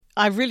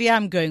I really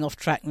am going off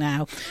track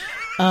now.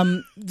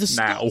 The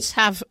Scots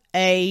have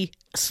a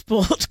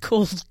sport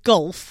called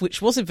golf, which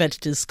was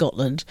invented in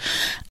Scotland.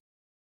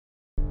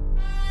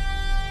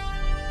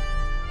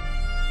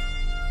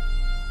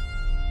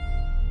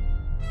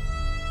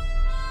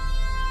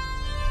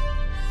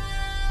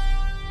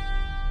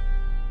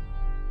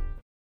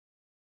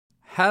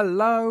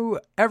 Hello,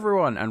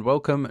 everyone, and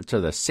welcome to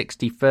the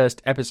 61st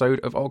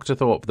episode of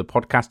Octothorpe, the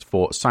podcast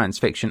for science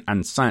fiction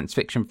and science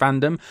fiction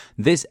fandom.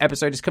 This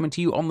episode is coming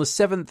to you on the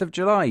 7th of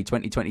July,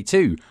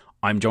 2022.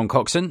 I'm John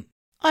Coxon.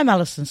 I'm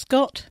Alison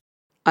Scott.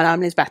 And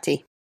I'm Liz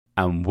Batty.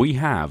 And we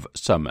have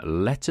some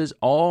letters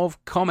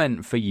of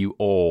comment for you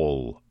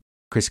all.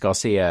 Chris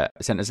Garcia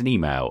sent us an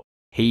email.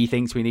 He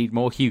thinks we need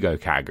more Hugo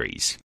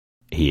categories.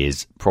 He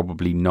is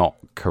probably not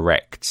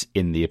correct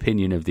in the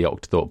opinion of the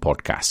Octothorpe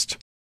podcast.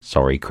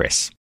 Sorry,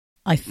 Chris.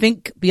 I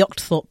think the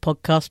Octothorpe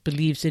podcast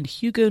believes in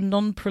Hugo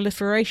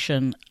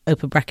non-proliferation,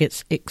 open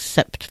brackets,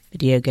 except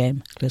video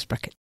game, close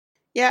bracket.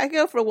 Yeah, I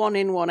go for a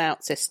one-in,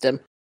 one-out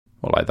system.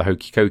 Well, like the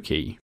hokey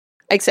cokey.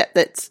 Except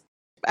that,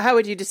 how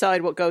would you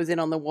decide what goes in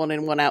on the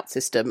one-in, one-out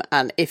system?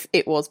 And if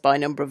it was by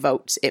number of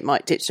votes, it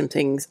might ditch some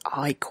things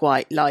I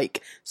quite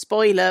like.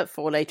 Spoiler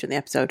for later in the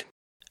episode.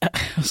 I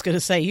was going to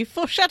say, you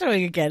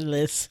foreshadowing again,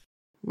 Liz.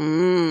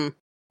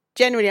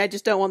 Generally, I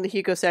just don't want the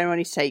Hugo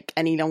ceremony to take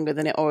any longer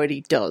than it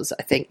already does,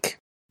 I think.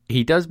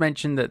 He does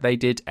mention that they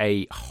did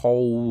a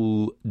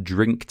whole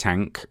drink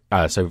tank.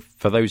 So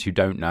for those who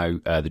don't know,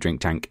 the drink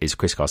tank is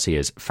Chris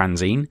Garcia's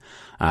fanzine.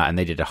 And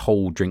they did a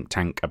whole drink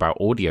tank about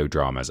audio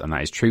dramas. And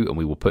that is true. And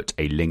we will put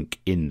a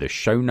link in the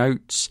show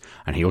notes.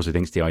 And he also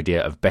thinks the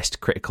idea of best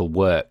critical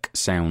work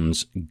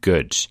sounds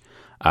good.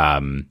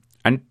 And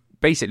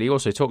basically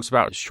also talks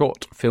about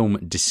short film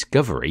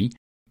discovery.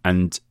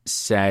 And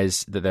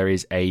says that there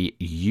is a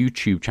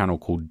YouTube channel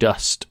called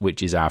Dust,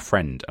 which is our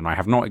friend. And I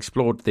have not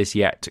explored this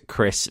yet,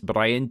 Chris, but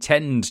I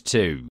intend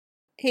to.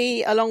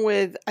 He, along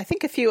with, I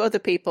think, a few other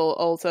people,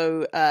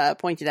 also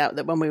pointed out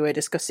that when we were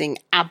discussing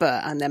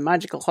ABBA and their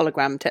magical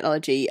hologram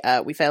technology,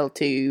 we failed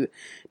to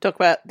talk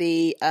about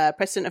the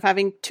precedent of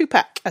having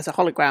Tupac as a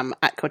hologram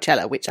at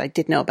Coachella, which I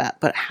did know about,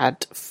 but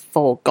had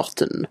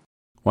forgotten.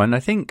 Well, and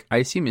I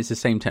assume it's the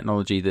same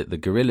technology that the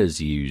Gorillaz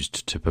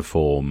used to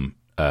perform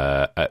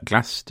at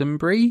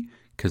Glastonbury,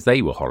 because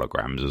they were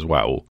holograms as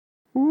well,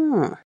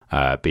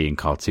 being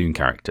cartoon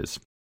characters.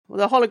 Well,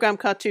 the hologram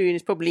cartoon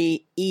is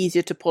probably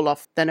easier to pull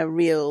off than a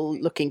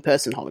real-looking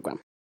person hologram.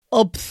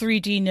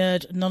 3D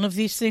nerd, none of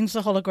these things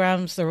are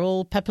holograms. They're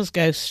all Pepper's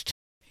Ghost.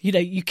 You know,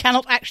 you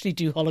cannot actually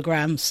do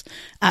holograms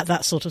at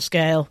that sort of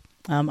scale.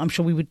 I'm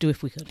sure we would do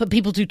if we could. But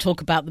people do talk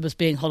about them as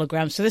being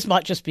holograms, so this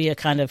might just be a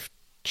kind of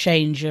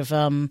change of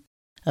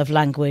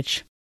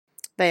language.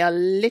 They are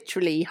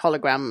literally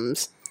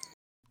holograms.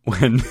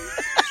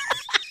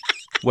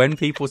 When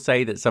people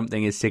say that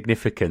something is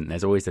significant,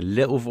 there's always a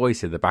little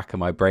voice in the back of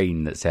my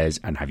brain that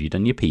says, and have you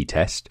done your pee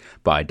test?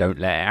 But I don't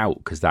let it out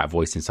because that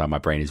voice inside my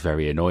brain is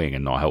very annoying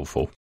and not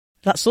helpful.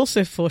 That's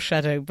also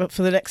foreshadow, but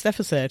for the next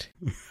episode.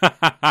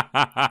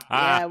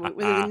 Yeah,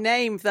 with a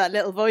name for that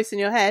little voice in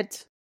your head.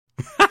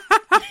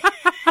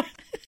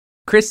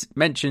 Chris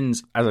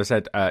mentions, as I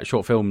said,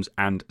 short films,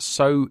 and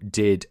so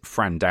did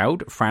Fran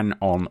Dowd. Fran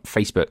on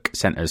Facebook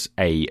sent us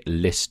a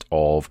list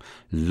of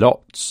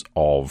lots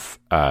of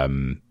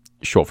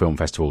short film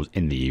festivals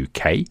in the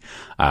UK.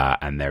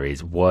 And there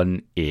is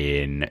one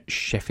in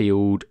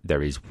Sheffield,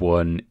 there is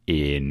one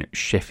in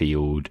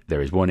Sheffield,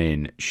 there is one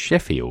in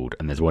Sheffield,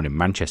 and there's one in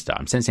Manchester.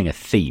 I'm sensing a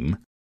theme.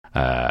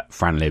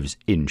 Fran lives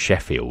in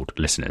Sheffield,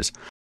 listeners.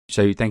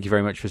 So thank you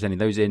very much for sending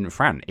those in,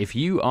 Fran. If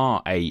you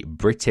are a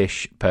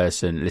British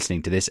person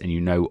listening to this and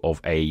you know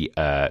of a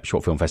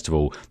short film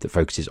festival that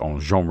focuses on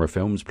genre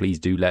films, please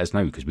do let us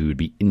know, because we would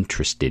be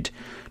interested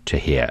to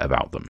hear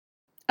about them.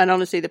 And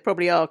honestly, there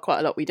probably are quite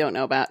a lot we don't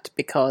know about,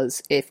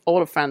 because if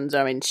all of Fran's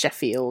are in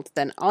Sheffield,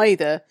 then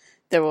either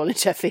they're all in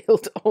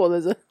Sheffield or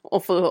there's an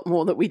awful lot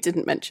more that we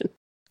didn't mention.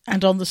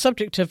 And on the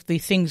subject of the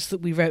things that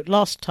we wrote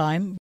last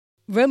time,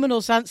 Roman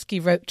Orzansky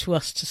wrote to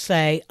us to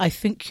say, I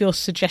think your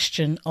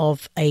suggestion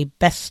of a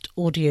best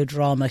audio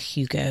drama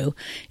Hugo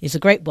is a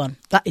great one.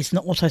 That is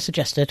not what I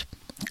suggested.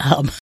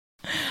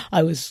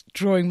 I was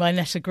drawing my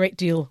net a great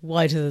deal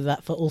wider than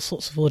that for all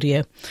sorts of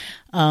audio.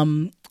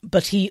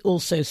 But he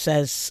also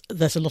says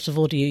there's a lot of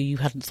audio you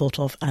hadn't thought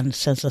of and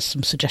sends us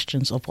some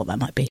suggestions of what that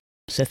might be.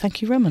 So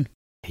thank you, Roman.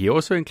 He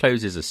also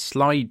encloses a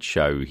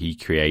slideshow he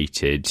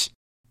created,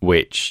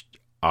 which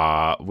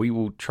we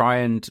will try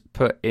and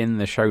put in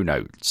the show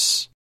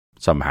notes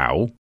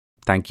somehow.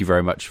 Thank you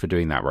very much for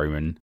doing that,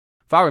 Roman.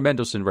 Vara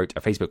Mendelsohn wrote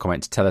a Facebook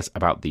comment to tell us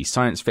about the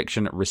Science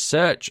Fiction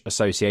Research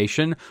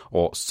Association,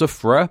 or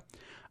SUFRA,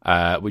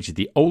 which is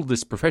the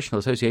oldest professional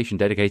association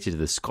dedicated to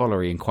the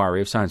scholarly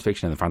inquiry of science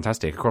fiction and the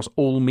fantastic across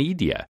all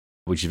media,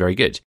 which is very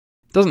good.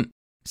 It doesn't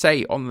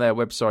say on their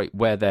website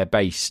where they're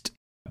based,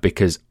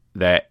 because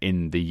they're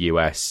in the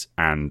US,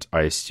 and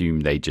I assume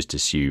they just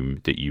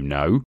assume that you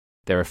know.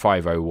 They're a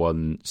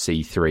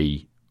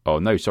 501c3,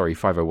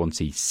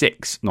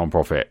 501c6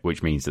 non-profit,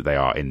 which means that they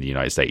are in the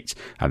United States,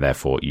 and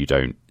therefore you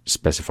don't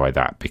specify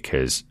that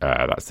because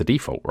that's the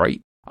default,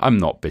 right? I'm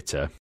not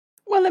bitter.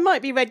 Well, they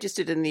might be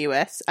registered in the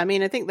US. I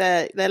mean, I think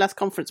their last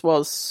conference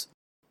was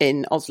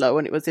in Oslo,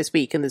 and it was this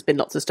week, and there's been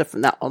lots of stuff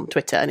from that on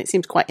Twitter, and it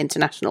seems quite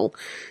international.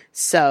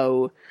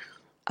 So,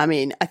 I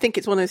mean, I think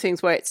it's one of those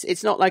things where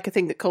it's not like a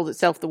thing that calls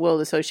itself the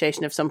World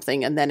Association of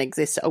something and then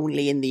exists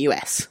only in the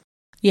US.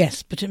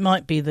 Yes, but it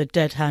might be the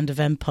dead hand of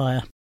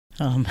empire.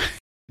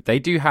 They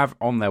do have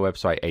on their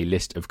website a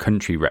list of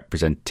country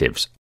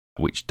representatives,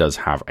 which does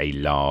have a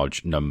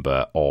large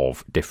number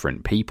of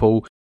different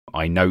people.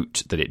 I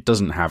note that it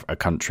doesn't have a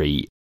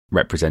country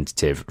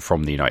representative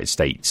from the United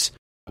States,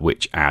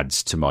 which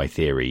adds to my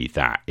theory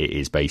that it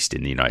is based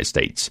in the United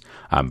States.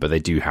 But they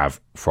do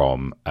have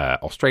from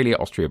Australia,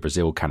 Austria,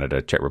 Brazil,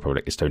 Canada, Czech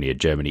Republic, Estonia,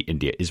 Germany,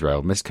 India,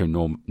 Israel,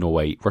 Mexico,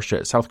 Norway,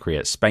 Russia, South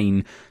Korea,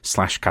 Spain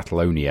 /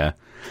 Catalonia.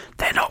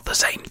 They're not the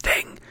same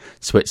thing.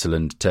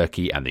 Switzerland,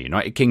 Turkey, and the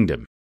United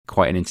Kingdom.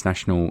 Quite an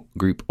international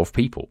group of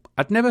people.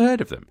 I'd never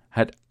heard of them.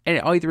 Had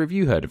either of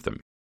you heard of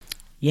them?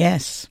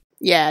 Yes.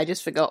 Yeah, I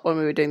just forgot when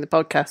we were doing the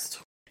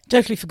podcast.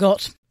 Totally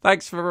forgot.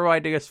 Thanks for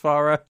reminding us,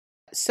 Farah.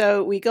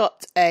 So we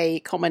got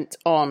a comment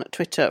on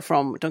Twitter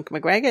from Duncan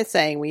McGregor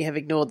saying we have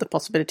ignored the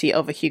possibility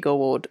of a Hugo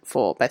Award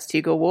for Best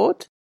Hugo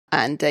Award.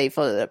 And Dave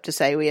followed up to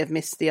say we have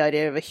missed the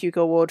idea of a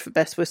Hugo Award for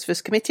Best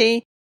Wistfus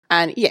Committee.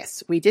 And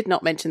yes, we did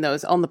not mention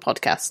those on the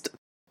podcast.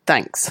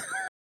 Thanks.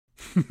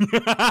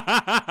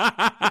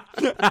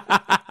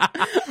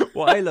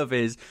 What I love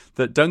is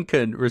that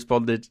Duncan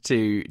responded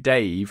to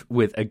Dave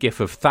with a gif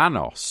of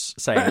Thanos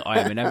saying, I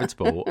am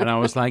inevitable. And I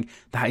was like,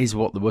 that is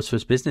what the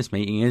Wistfus business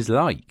meeting is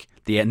like.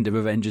 The end of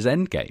Avengers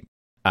Endgame.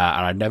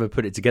 And I'd never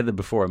put it together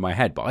before in my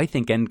head, but I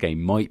think Endgame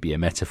might be a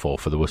metaphor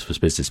for the Wistfus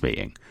business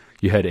meeting.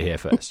 You heard it here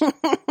first.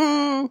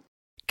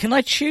 Can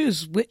I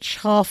choose which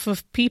half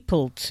of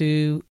people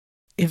to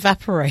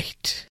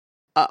evaporate?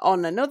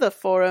 On another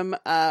forum,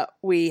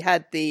 we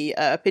had the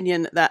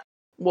opinion that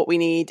what we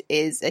need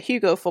is a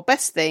Hugo for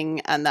Best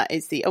Thing, and that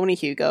is the only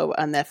Hugo,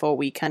 and therefore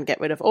we can get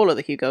rid of all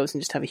other Hugos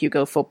and just have a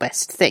Hugo for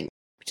Best Thing.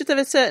 Which does have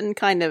a certain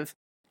kind of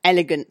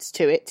elegance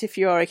to it. If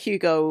you're a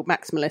Hugo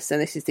maximalist, then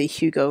this is the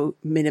Hugo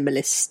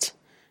minimalist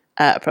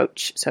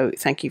approach. So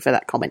thank you for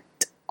that comment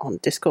on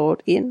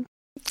Discord, Ian.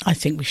 I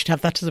think we should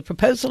have that as a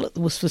proposal at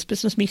the Wistfus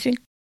business meeting.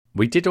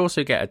 We did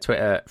also get a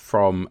Twitter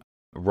from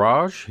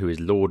Raj, who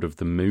is Lord of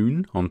the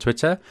Moon on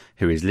Twitter,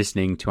 who is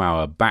listening to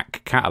our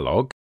back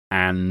catalogue.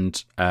 And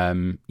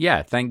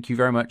thank you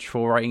very much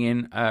for writing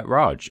in,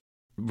 Raj.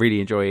 Really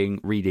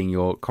enjoying reading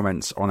your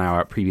comments on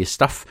our previous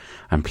stuff,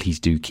 and please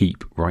do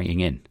keep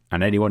writing in.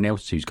 And anyone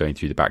else who's going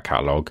through the back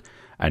catalogue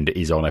and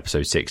is on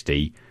episode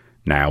 60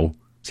 now,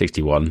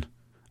 61,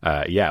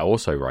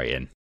 also write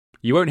in.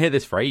 You won't hear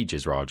this for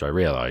ages, Raj, I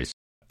realise,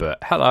 but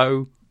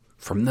hello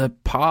from the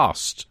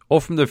past or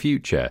from the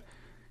future.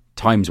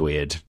 Time's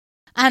weird.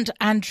 And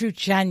Andrew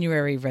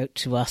January wrote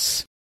to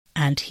us,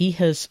 and he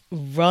has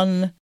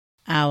run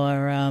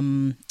our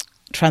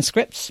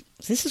transcripts.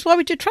 This is why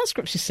we do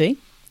transcripts, you see,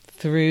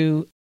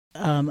 through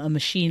a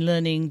machine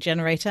learning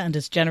generator, and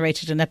has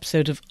generated an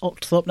episode of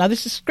Octothorpe. Now,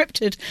 this is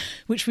scripted,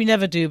 which we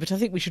never do, but I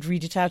think we should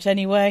read it out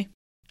anyway.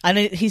 And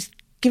he's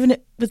given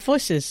it with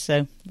voices.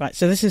 So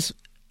this is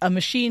a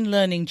machine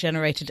learning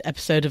generated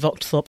episode of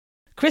Octothorpe.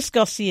 Chris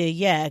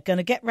Garcia,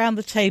 gonna get round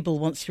the table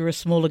once you're a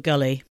smaller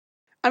gully.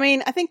 I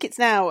mean, I think it's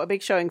now a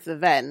big showing for the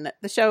Ven.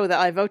 The show that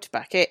I voted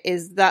back it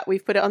is that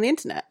we've put it on the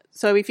internet.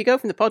 So if you go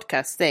from the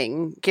podcast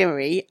thing,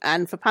 Gimmery,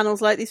 and for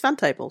panels like these fan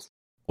tables.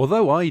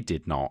 Although I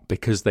did not,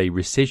 because they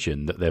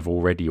rescission that they've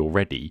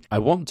already, I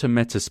want to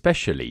met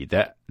especially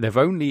that they've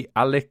only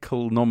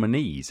alical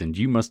nominees and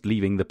you must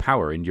leaving the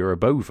power in your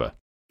abova.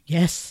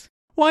 Yes.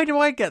 Why do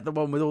I get the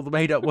one with all the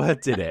made-up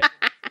words in it?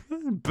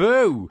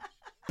 Boo!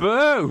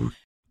 Boo!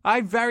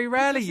 I very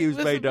rarely use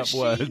made-up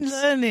words.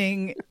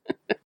 Learning.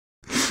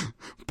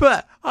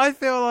 But I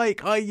feel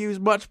like I use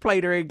much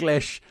plainer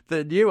English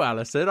than you,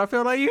 Alison. I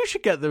feel like you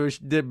should get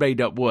the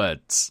made-up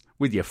words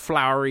with your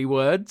flowery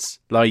words.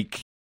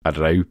 Like, I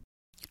don't know.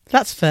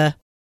 That's fair.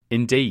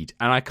 Indeed.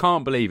 And I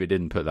can't believe it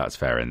didn't put that's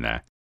fair in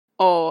there.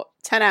 Or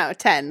 10 out of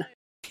 10.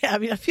 Yeah, I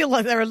mean, I feel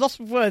like there are a lot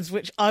of words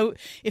which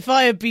if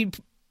I had been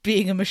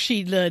being a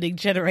machine learning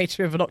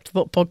generator of an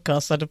Octothorpe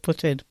podcast, I'd have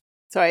put in.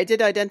 Sorry, I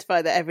did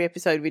identify that every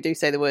episode we do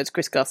say the words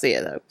Chris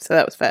Garcia, though. So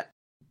that was fair.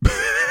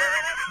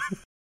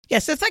 Yeah,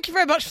 so thank you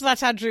very much for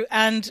that, Andrew,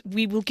 and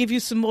we will give you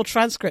some more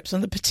transcripts.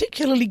 And the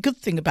particularly good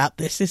thing about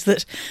this is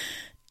that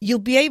you'll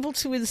be able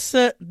to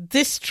insert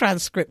this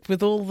transcript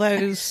with all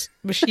those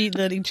machine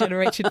learning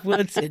generated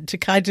words in to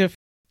kind of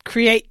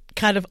create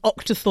kind of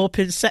Octothorpe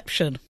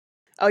inception.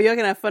 Oh, you're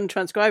going to have fun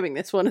transcribing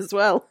this one as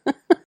well.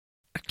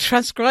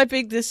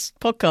 Transcribing this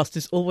podcast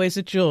is always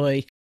a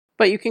joy.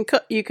 But you can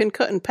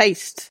cut and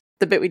paste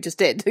the bit we just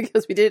did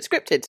because we did it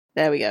scripted.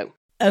 There we go.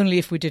 Only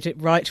if we did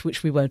it right,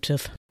 which we won't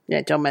have.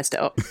 Yeah, John messed it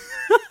up.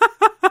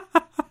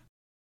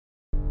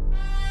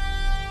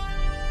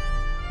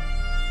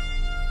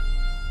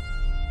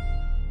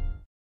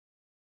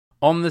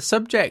 On the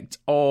subject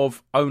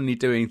of only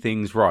doing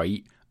things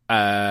right,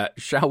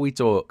 shall we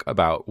talk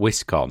about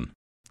WisCon?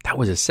 That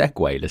was a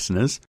segue,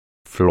 listeners.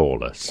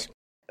 Flawless.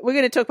 We're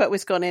going to talk about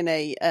WisCon in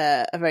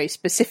a very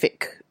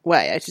specific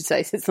way, I should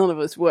say, since none of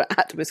us were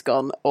at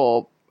WisCon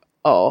or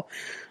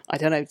I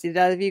don't know, did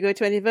either of you go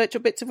to any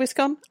virtual bits of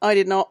WisCon? I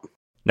did not.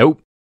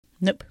 Nope.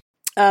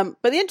 But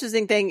the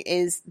interesting thing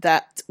is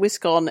that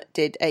WisCon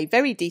did a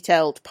very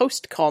detailed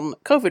post-con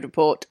COVID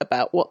report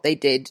about what they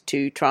did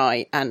to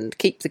try and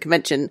keep the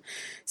convention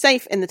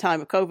safe in the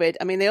time of COVID.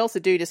 I mean, they also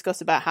do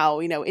discuss about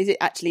how, is it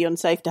actually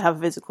unsafe to have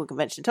a physical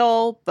convention at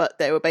all? But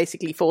they were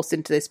basically forced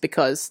into this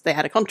because they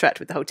had a contract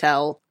with the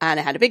hotel and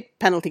it had a big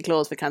penalty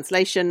clause for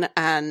cancellation.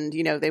 And,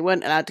 they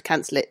weren't allowed to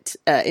cancel it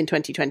in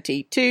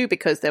 2022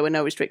 because there were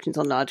no restrictions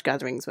on large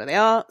gatherings where they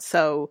are.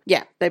 So,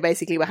 yeah, they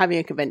basically were having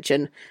a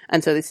convention.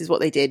 And so this is what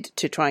they did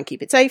to try and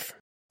keep it safe.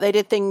 They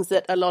did things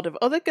that a lot of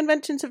other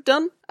conventions have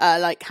done,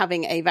 like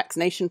having a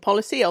vaccination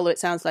policy, although it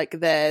sounds like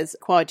theirs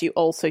required you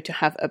also to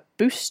have a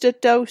booster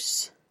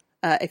dose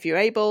if you're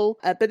able.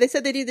 But they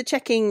said they do the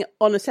checking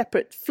on a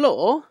separate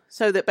floor,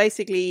 so that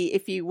basically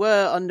if you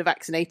were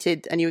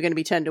under-vaccinated and you were going to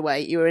be turned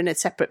away, you were in a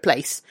separate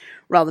place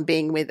rather than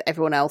being with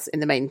everyone else in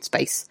the main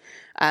space.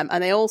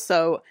 And they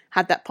also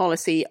had that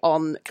policy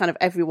on kind of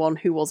everyone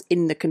who was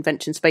in the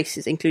convention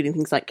spaces, including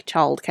things like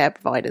childcare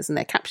providers and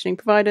their captioning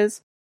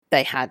providers.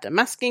 They had a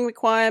masking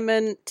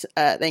requirement.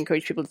 They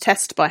encouraged people to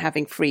test by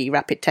having free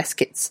rapid test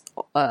kits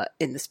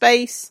in the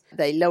space.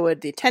 They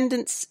lowered the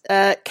attendance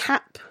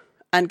cap.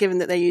 And given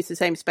that they use the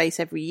same space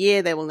every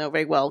year, they will know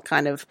very well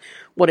kind of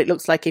what it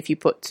looks like if you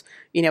put,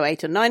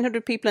 800 or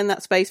 900 people in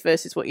that space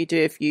versus what you do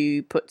if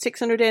you put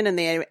 600 in. And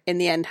they, in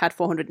the end, had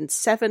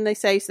 407, they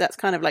say. So that's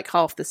kind of like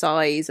half the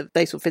size of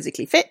those who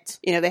physically fit.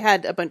 They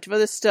had a bunch of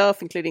other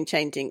stuff, including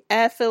changing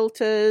air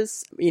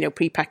filters,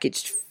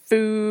 prepackaged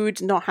food,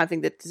 not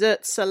having the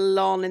dessert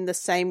salon in the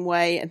same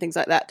way and things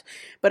like that.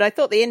 But I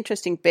thought the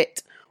interesting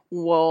bit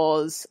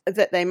was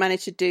that they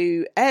managed to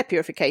do air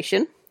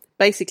purification,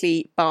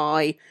 basically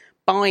by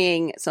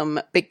buying some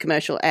big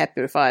commercial air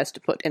purifiers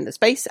to put in the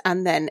space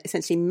and then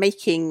essentially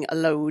making a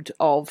load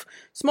of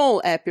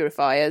small air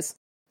purifiers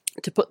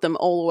to put them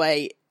all the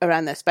way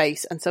around their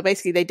space. And so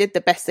basically they did the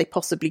best they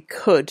possibly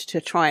could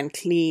to try and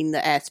clean the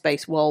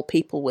airspace while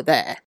people were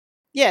there.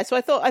 Yeah, so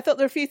I thought there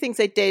were a few things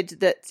they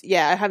did that,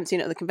 I haven't seen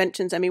at other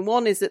conventions. I mean,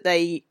 one is that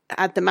they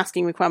had the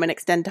masking requirement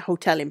extend to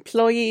hotel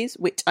employees,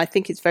 which I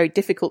think is very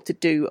difficult to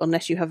do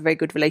unless you have a very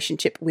good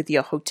relationship with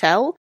your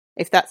hotel,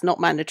 if that's not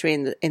mandatory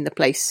in the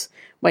place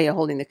where you're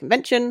holding the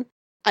convention.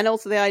 And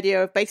also the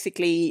idea of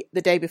basically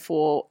the day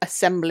before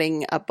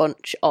assembling a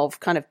bunch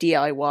of kind of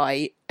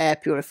DIY air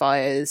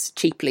purifiers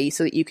cheaply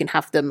so that you can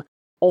have them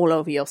all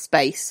over your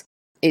space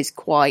is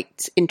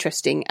quite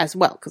interesting as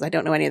well, because I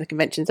don't know any other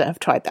conventions that have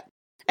tried that.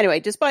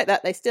 Anyway, despite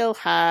that, they still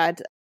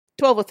had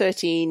 12 or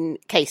 13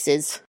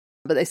 cases,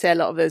 but they say a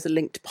lot of those are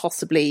linked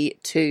possibly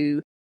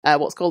to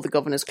what's called the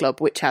Governor's Club,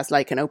 which has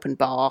like an open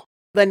bar.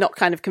 They're not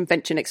kind of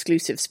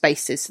convention-exclusive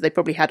spaces, so they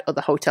probably had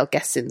other hotel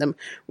guests in them,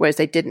 whereas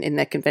they didn't in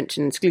their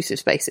convention-exclusive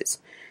spaces.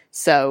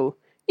 So,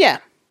 yeah,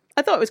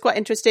 I thought it was quite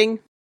interesting.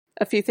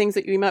 A few things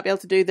that you might be able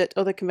to do that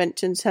other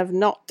conventions have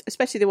not,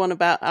 especially the one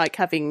about like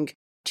having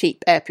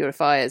cheap air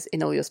purifiers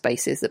in all your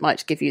spaces that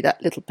might give you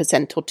that little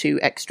 % or two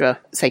extra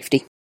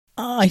safety.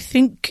 I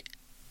think,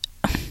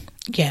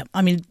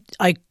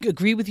 I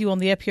agree with you on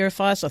the air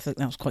purifiers. I think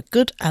that was quite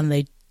good. And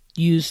they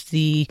used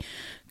the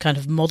kind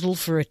of model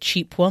for a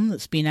cheap one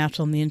that's been out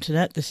on the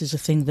internet. This is a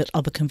thing that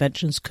other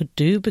conventions could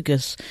do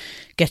because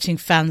getting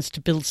fans to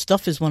build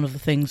stuff is one of the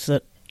things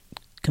that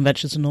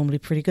conventions are normally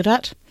pretty good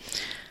at.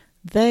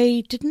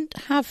 They didn't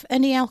have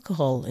any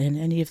alcohol in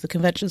any of the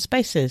convention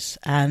spaces.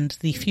 And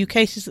the few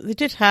cases that they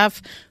did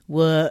have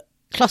were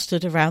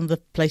clustered around the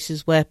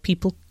places where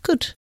people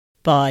could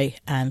buy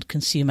and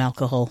consume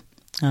alcohol.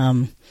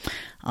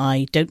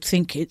 I don't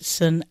think it's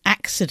an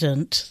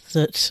accident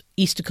that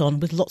EasterCon,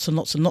 with lots and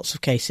lots and lots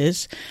of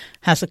cases,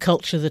 has a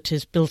culture that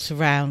is built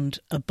around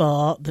a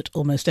bar that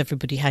almost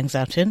everybody hangs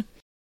out in.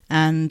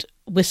 And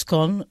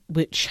WisCon,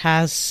 which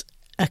has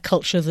a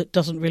culture that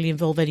doesn't really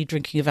involve any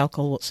drinking of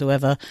alcohol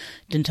whatsoever,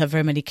 didn't have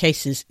very many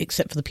cases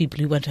except for the people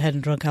who went ahead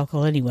and drank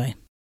alcohol anyway.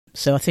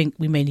 So I think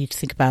we may need to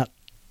think about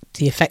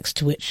the effects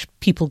to which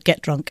people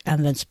get drunk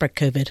and then spread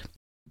COVID.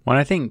 Well,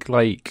 I think,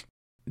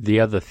 the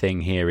other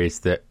thing here is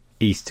that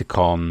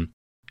EasterCon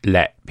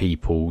let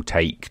people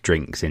take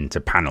drinks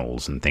into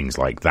panels and things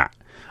like that.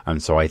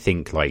 And so I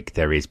think,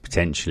 there is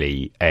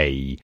potentially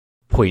a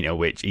point at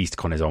which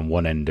EasterCon is on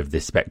one end of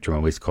this spectrum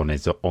and WisCon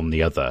is on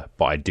the other.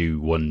 But I do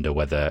wonder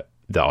whether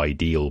the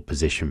ideal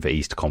position for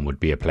EasterCon would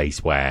be a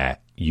place where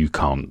you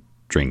can't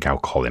drink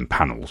alcohol in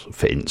panels,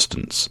 for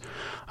instance.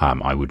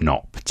 I would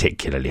not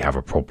particularly have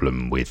a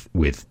problem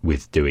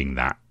with doing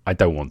that. I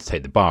don't want to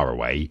take the bar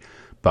away,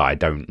 but I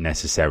don't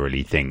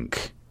necessarily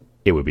think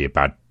it would be a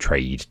bad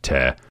trade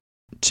to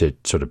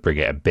sort of bring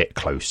it a bit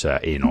closer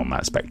in on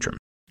that spectrum.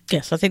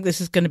 Yes, I think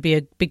this is going to be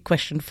a big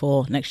question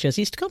for next year's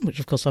EasterCon, which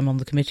of course I'm on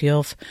the committee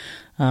of,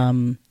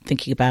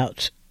 thinking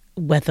about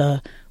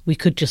whether we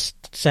could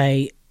just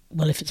say,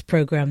 well, if it's a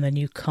programme, then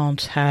you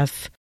can't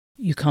have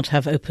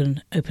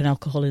open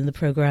alcohol in the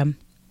programme.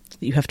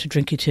 that you have to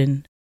drink it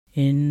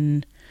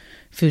in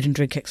food and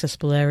drink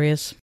accessible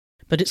areas.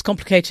 But it's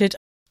complicated.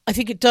 I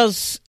think it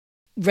does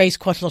raise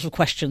quite a lot of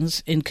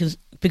questions because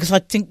I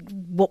think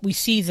what we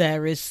see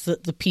there is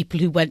that the people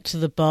who went to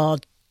the bar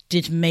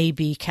did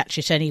maybe catch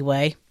it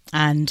anyway.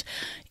 And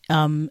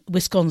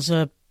WisCon's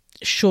a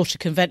shorter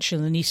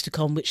convention than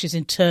EasterCon, which is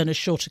in turn a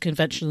shorter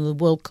convention than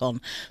Worldcon.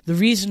 The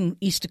reason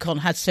EasterCon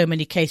had so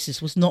many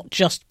cases was not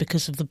just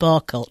because of the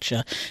bar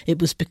culture. It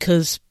was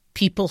because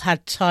people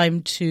had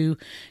time to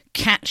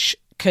catch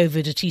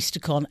COVID at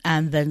EasterCon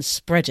and then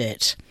spread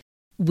it,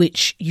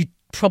 which you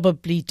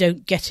probably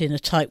don't get in a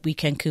tight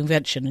weekend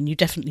convention, and you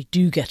definitely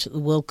do get at the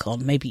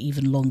Worldcon, maybe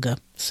even longer.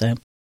 So,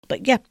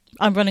 but yeah,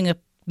 I'm running a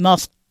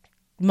mask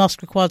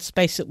required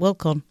space at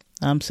Worldcon,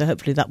 so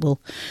hopefully that will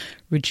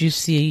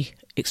reduce the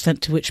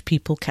extent to which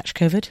people catch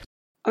COVID.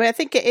 I mean, I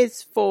think it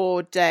is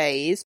 4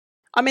 days.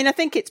 I mean, I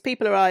think it's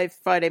people arrive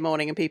Friday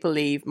morning and people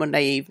leave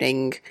Monday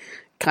evening,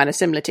 kind of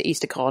similar to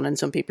EasterCon, and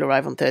some people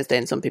arrive on Thursday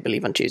and some people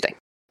leave on Tuesday.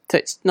 So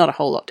it's not a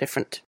whole lot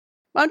different.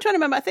 Well, I'm trying to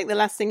remember, I think the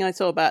last thing I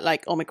saw about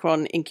like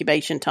Omicron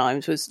incubation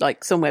times was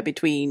like somewhere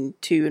between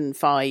 2 and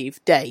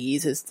 5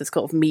 days as the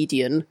sort of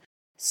median.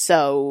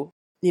 So,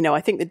 you know,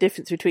 I think the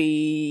difference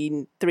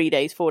between 3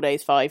 days, 4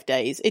 days, 5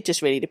 days, it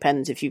just really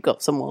depends if you've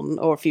got someone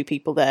or a few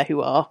people there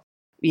who are,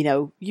 you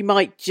know, you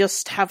might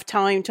just have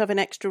time to have an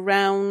extra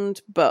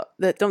round, but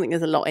I don't think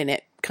there's a lot in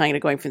it kind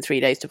of going from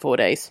 3 days to 4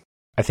 days.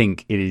 I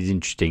think it is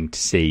interesting to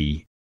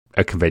see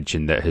a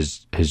convention that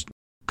has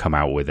come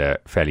out with a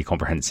fairly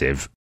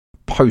comprehensive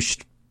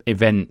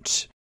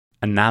post-event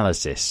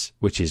analysis,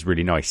 which is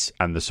really nice,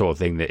 and the sort of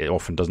thing that it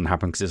often doesn't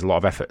happen because there's a lot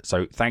of effort.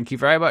 So thank you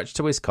very much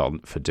to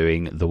WisCon for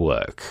doing the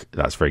work.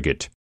 That's very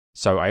good.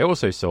 So I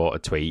also saw a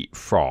tweet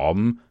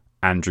from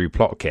Andrew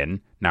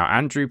Plotkin. Now,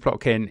 Andrew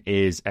Plotkin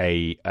is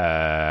a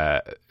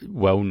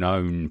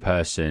well-known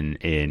person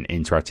in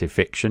interactive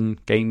fiction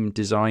game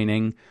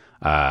designing.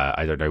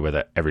 I don't know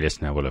whether every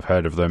listener will have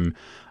heard of them,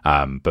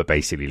 but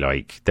basically,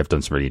 like, they've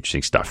done some really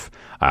interesting stuff.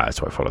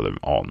 So I follow them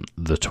on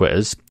the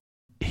Twitters.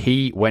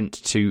 He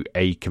went to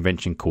a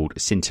convention called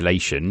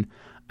Scintillation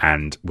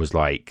and was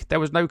like, there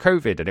was no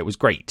COVID and it was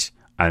great.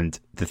 And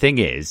the thing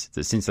is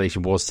that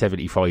Scintillation was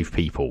 75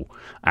 people,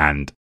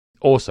 and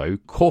also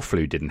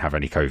Corflu didn't have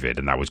any COVID,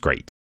 and that was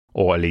great.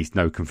 Or at least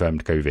no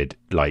confirmed COVID.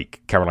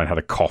 Like, Caroline had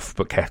a cough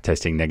but kept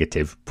testing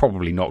negative.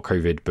 Probably not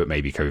COVID, but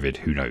maybe COVID.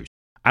 Who knows?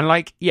 And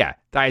like, yeah,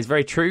 that is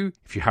very true.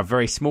 If you have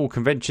very small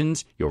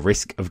conventions, your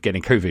risk of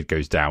getting COVID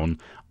goes down.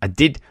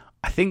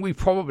 I think we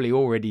probably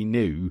already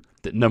knew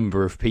that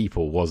number of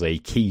people was a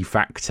key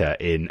factor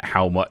in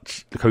how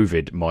much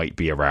COVID might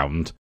be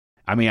around.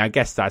 I mean, I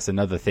guess that's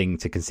another thing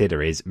to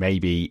consider, is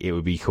maybe it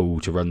would be cool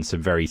to run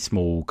some very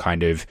small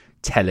kind of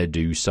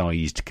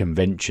Teledu-sized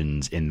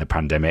conventions in the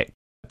pandemic,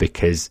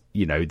 because,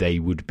 you know, they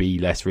would be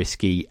less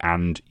risky,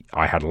 and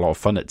I had a lot of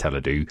fun at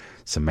Teledu,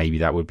 so maybe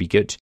that would be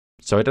good.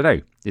 So I don't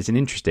know. It's an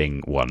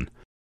interesting one.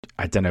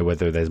 I don't know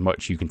whether there's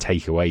much you can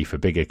take away for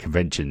bigger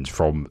conventions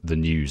from the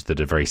news that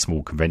a very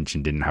small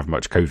convention didn't have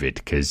much COVID,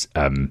 because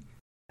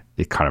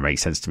it kind of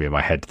makes sense to me in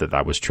my head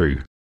that was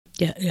true.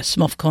 Yeah,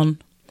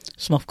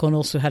 SMOFCon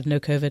also had no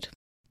COVID.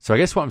 So I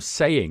guess what I'm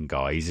saying,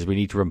 guys, is we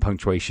need to run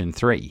Punctuation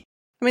 3.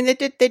 I mean, they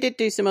did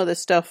do some other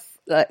stuff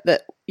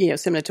that, you know,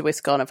 similar to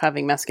WisCon, of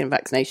having masking and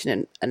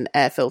vaccination and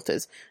air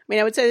filters. I mean,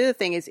 I would say the other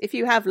thing is, if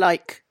you have,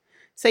 like,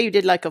 say you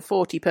did like a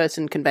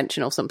 40-person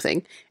convention or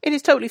something, it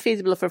is totally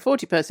feasible for a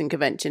 40-person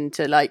convention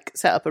to, like,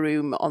 set up a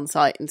room on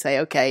site and say,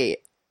 okay,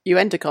 you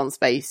enter con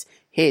space,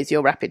 here's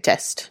your rapid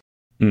test.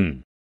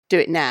 Mm. Do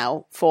it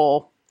now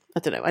for, I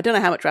don't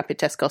know how much rapid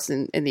test costs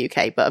in the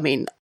UK, but I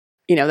mean,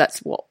 you know, that's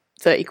what,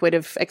 30 quid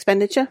of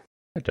expenditure?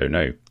 I don't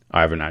know.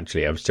 I haven't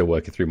actually. I'm still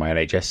working through my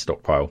NHS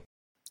stockpile.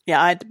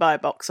 Yeah, I had to buy a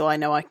box, so I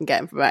know I can get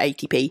them for about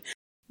 80p.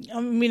 I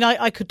mean,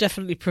 I could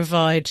definitely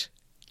provide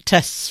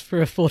tests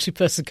for a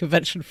 40-person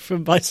convention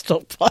from my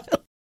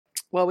stockpile.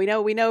 Well, we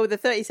know the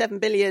 £37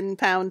 billion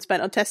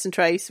spent on test and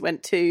trace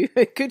went to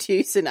good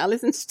use in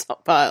Alison's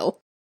stockpile.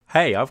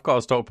 Hey, I've got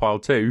a stockpile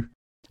too.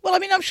 Well, I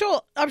mean, I'm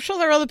sure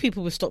there are other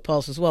people with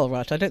stockpiles as well,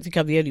 right? I don't think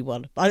I'm the only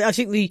one. I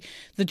think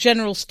the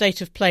general state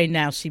of play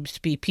now seems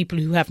to be people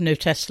who have no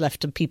tests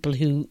left and people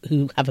who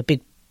have a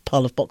big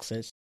pile of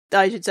boxes.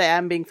 I should say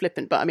I'm being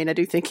flippant, but I mean, I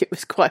do think it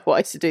was quite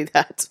wise to do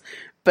that.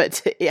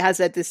 But it has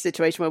led this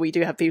situation where we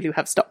do have people who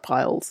have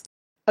stockpiles.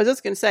 I was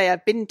also going to say,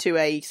 I've been to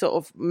a sort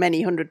of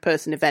many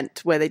 100-person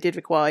event where they did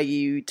require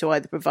you to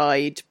either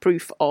provide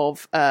proof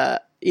of a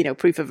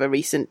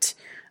recent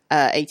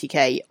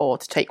ATK or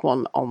to take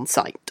one on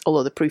site.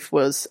 Although the proof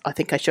was, I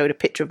think I showed a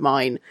picture of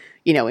mine,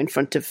 you know, in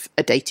front of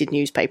a dated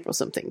newspaper or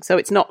something. So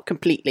it's not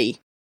completely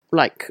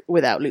like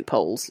without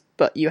loopholes,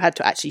 but you had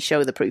to actually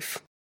show the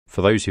proof.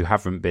 For those who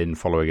haven't been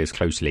following us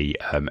closely,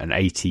 an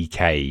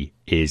ATK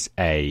is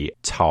a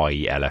Thai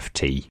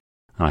LFT.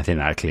 And I think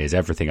that clears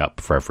everything up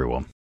for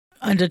everyone.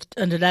 And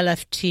an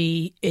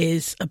LFT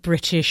is a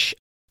British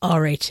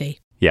RAT.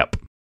 Yep.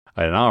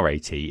 An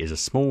RAT is a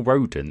small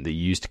rodent that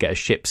you use to get a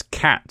ship's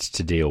cat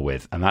to deal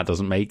with, and that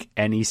doesn't make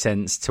any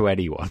sense to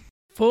anyone.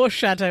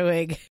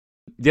 Foreshadowing.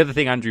 The other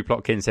thing Andrew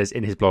Plotkin says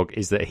in his blog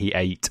is that he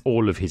ate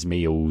all of his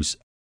meals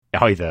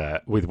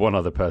either with one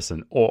other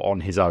person or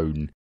on his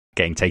own,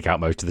 getting takeout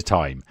most of the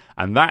time.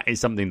 And that is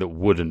something that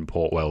wouldn't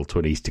port well to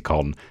an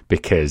Eastercon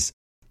because,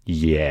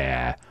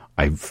 yeah,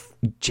 I've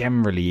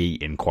generally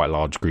eaten quite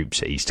large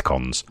groups at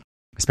Eastercons,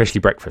 especially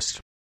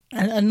breakfast.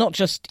 And not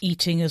just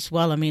eating as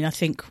well. I mean, I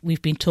think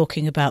we've been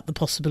talking about the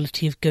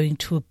possibility of going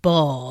to a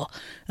bar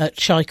at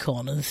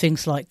ChiCon and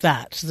things like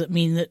that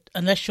mean that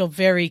unless you're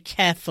very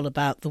careful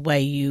about the way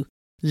you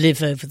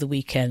live over the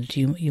weekend,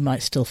 you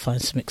might still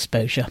find some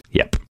exposure.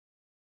 Yep.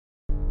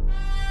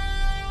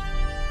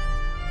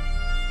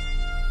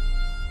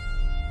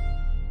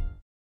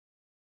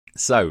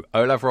 So,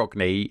 Olav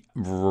Rockney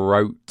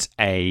wrote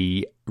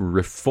a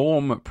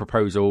reform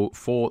proposal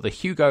for the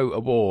Hugo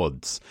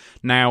Awards.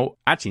 Now,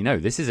 actually, no,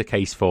 this is a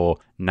case for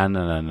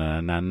Lisbat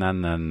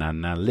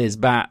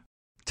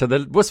to the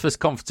Wusfus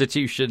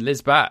Constitution,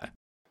 Lisbat.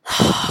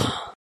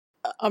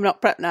 I'm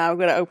not prepped now. I'm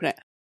going to open it.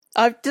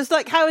 I've just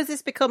how has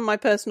this become my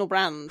personal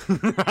brand?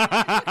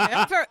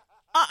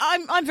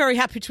 I'm very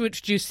happy to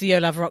introduce the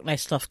Olav Rockney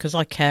stuff because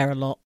I care a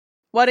lot.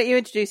 Why don't you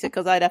introduce it?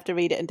 Because I'd have to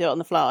read it and do it on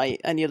the fly,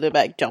 and you'll do a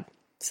better job.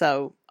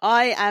 So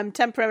I am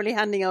temporarily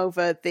handing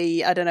over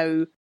the,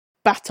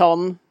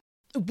 baton.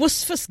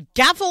 Wusfus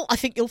gavel? I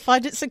think you'll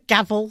find it's a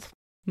gavel.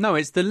 No,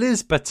 it's the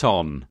Liz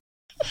baton.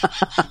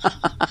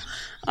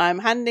 I'm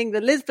handing the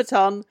Liz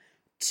baton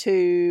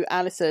to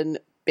Alison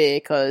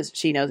because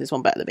she knows this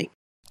one better than me.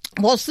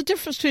 What's the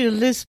difference between a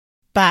Liz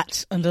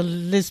bat and a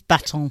Liz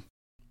baton?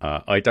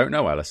 I don't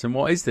know, Alison.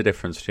 What is the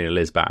difference between a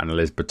Liz bat and a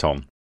Liz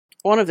baton?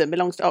 One of them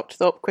belongs to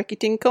Octothorpe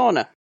Cricketing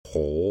Corner.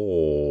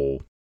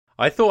 Oh.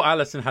 I thought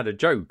Alison had a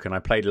joke and I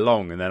played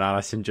along and then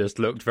Alison just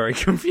looked very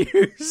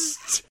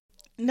confused.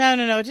 No,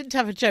 I didn't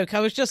have a joke. I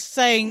was just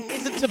saying,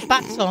 isn't a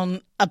baton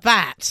a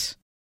bat?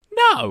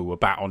 No, a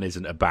baton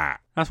isn't a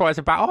bat. That's why it's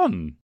a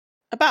baton.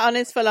 A baton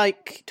is for,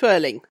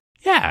 twirling.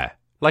 Yeah,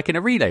 like in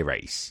a relay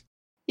race.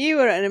 You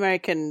were at an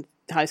American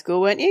high school,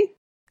 weren't you?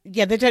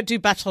 Yeah, they don't do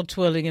baton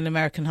twirling in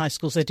American high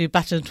schools. They do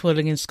baton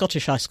twirling in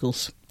Scottish high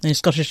schools, in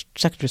Scottish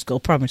secondary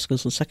school, primary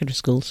schools and secondary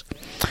schools.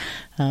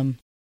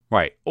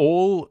 Right,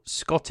 all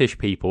Scottish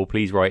people,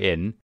 please write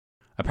in.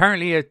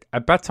 Apparently, a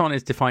baton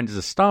is defined as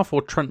a staff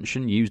or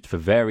truncheon used for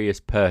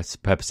various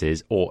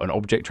purposes or an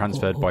object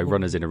transferred by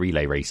runners in a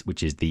relay race,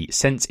 which is the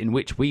sense in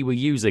which we were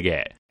using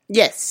it.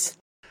 Yes.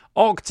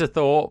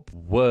 Octothorpe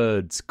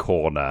Words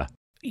Corner.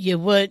 You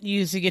weren't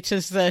using it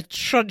as the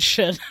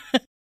truncheon.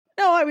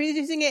 No, I was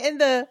using it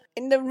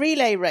in the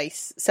relay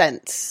race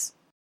sense.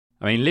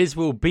 I mean, Liz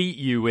will beat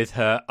you with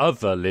her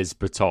other Liz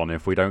baton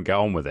if we don't get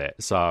on with it.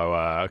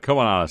 So, come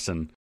on,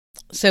 Alison.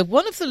 So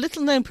one of the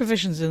little-known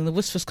provisions in the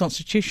Wusfus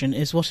Constitution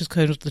is what is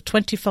called the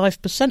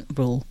 25%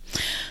 rule,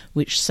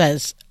 which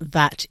says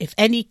that if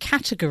any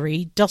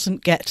category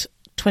doesn't get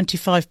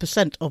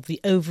 25% of the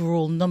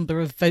overall number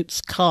of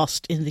votes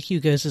cast in the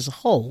Hugos as a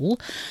whole,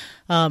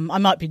 I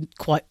might be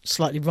quite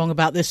slightly wrong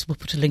about this, we'll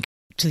put a link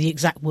to the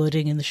exact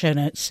wording in the show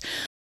notes,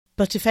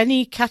 but if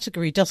any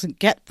category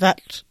doesn't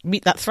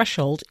meet that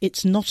threshold,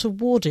 it's not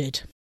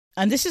awarded.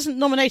 And this isn't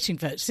nominating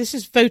votes, this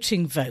is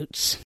voting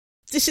votes.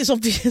 This is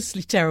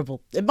obviously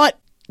terrible. It might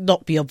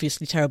not be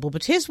obviously terrible,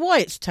 but here's why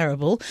it's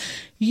terrible.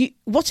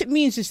 What it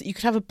means is that you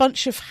could have a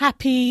bunch of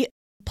happy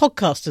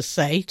podcasters,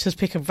 say, to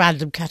pick a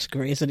random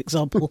category as an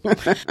example,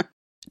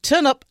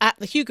 turn up at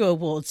the Hugo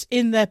Awards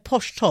in their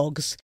posh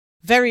togs,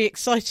 very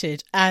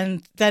excited,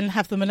 and then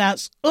have them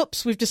announce,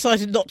 oops, we've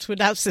decided not to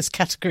announce this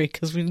category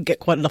because we didn't get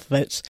quite enough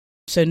votes,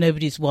 so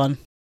nobody's won.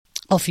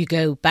 Off you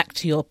go back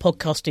to your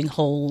podcasting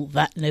hole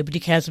that nobody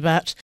cares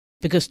about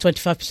because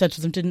 25%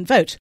 of them didn't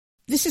vote.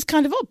 This is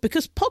kind of odd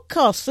because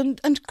podcasts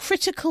and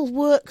critical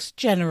works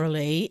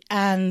generally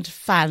and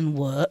fan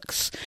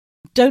works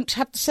don't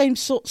have the same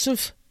sorts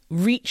of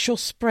reach or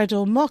spread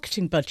or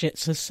marketing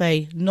budgets as,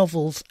 say,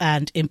 novels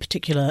and, in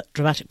particular,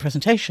 dramatic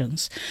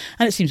presentations.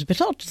 And it seems a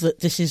bit odd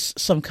that this is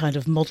some kind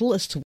of model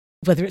as to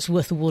whether it's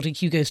worth awarding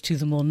Hugos to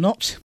them or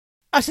not.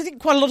 I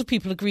think quite a lot of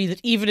people agree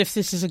that even if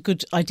this is a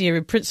good idea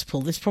in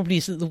principle, this probably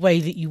isn't the way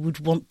that you would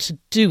want to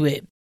do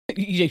it.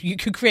 You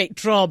could create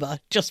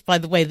drama just by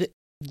the way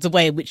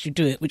in which you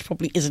do it, which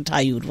probably isn't how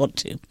you would want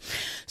to.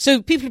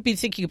 So people have been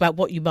thinking about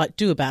what you might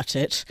do about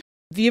it.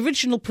 The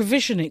original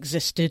provision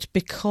existed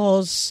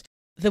because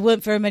there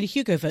weren't very many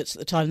Hugo votes at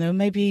the time. There were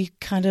maybe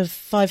kind of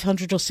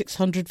 500 or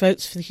 600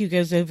 votes for the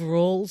Hugos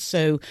overall.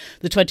 So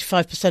the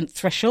 25%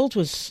 threshold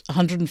was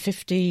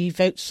 150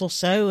 votes or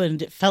so.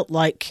 And it felt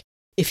like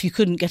if you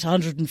couldn't get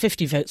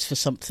 150 votes for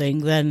something,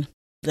 then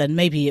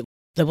maybe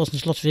there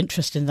wasn't a lot of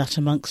interest in that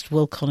amongst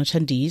Worldcon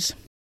attendees.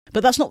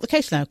 But that's not the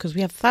case now because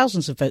we have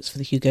thousands of votes for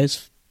the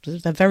Hugos.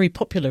 They're very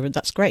popular and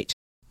that's great.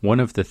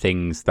 One of the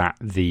things that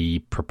the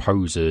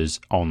proposers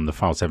on the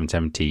File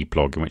 770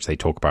 blog in which they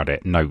talk about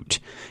it note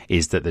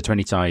is that the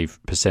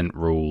 25%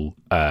 rule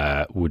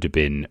would have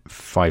been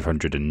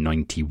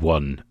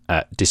 591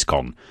 at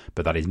Discon,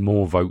 but that is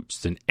more votes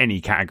than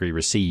any category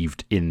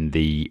received in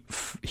the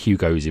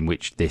Hugos in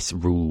which this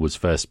rule was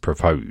first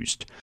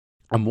proposed.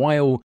 And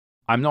while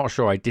I'm not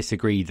sure I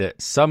disagree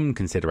that some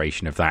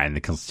consideration of that in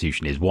the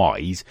Constitution is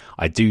wise.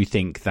 I do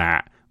think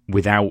that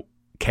without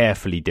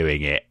carefully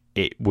doing it,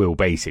 it will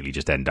basically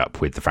just end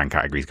up with the fan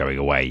categories going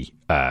away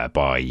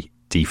by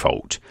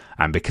default.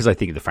 And because I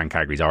think the fan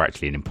categories are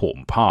actually an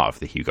important part of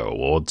the Hugo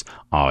Awards,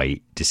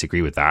 I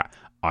disagree with that.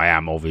 I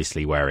am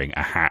obviously wearing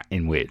a hat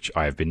in which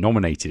I have been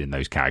nominated in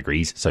those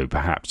categories, so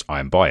perhaps I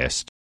am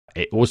biased.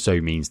 It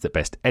also means that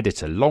Best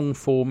Editor long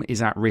form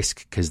is at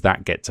risk because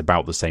that gets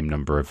about the same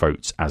number of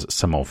votes as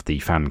some of the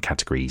fan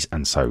categories,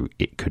 and so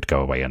it could go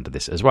away under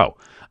this as well.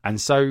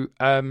 And so,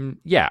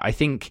 I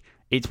think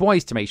it's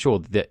wise to make sure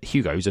that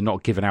Hugos are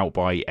not given out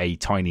by a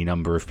tiny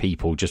number of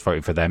people just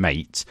voting for their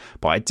mates.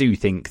 But I do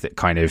think that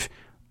kind of,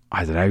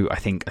 I don't know, I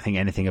think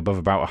anything above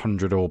about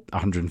 100 or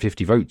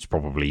 150 votes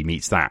probably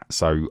meets that.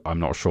 So I'm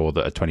not sure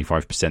that a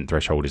 25%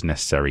 threshold is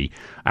necessary.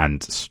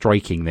 And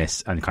striking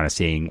this and kind of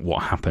seeing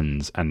what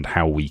happens and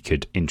how we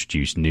could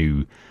introduce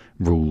new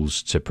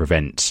rules to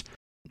prevent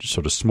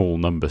sort of small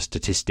number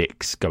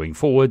statistics going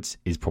forwards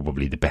is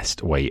probably the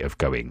best way of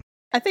going.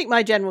 I think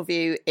my general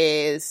view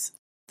is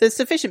there's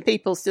sufficient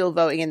people still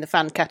voting in the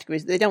fan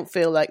categories. They don't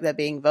feel like they're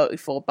being voted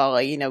for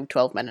by,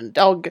 12 men and a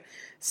dog.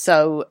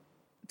 So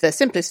the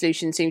simplest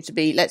solution seems to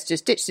be let's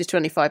just ditch this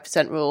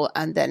 25% rule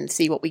and then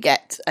see what we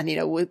get. And,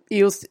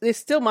 this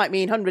still might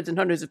mean hundreds and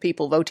hundreds of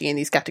people voting in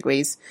these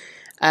categories.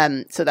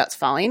 So that's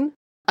fine.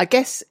 I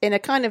guess in a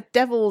kind of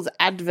devil's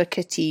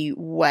advocate-y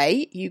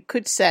way, you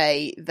could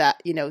say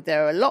that,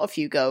 there are a lot of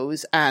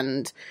Hugos,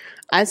 and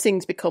as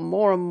things become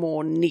more and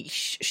more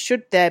niche,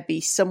 should there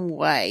be some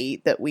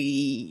way that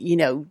we,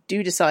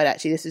 do decide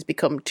actually this has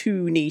become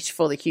too niche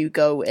for the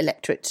Hugo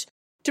electorate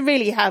to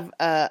really have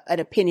an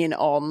opinion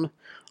on?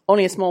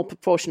 Only a small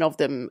proportion of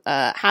them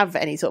have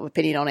any sort of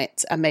opinion on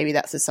it, and maybe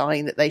that's a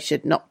sign that they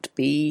should not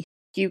be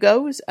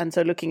Hugos. And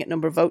so looking at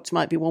number of votes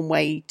might be one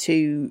way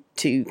to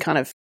kind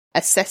of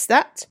assess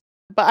that.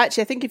 But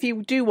actually, I think if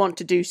you do want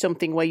to do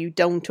something where you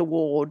don't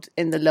award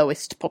in the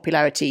lowest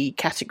popularity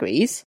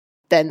categories,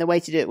 then the way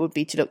to do it would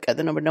be to look at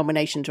the number of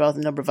nominations rather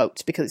than the number of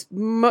votes, because it's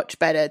much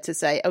better to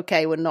say,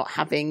 okay, we're not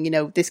having,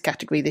 this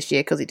category this year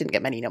because it didn't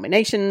get many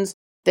nominations,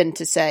 than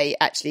to say,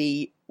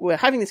 actually, we're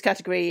having this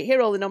category, here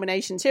are all the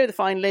nominations, here are the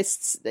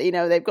finalists,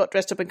 they've got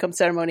dressed up and come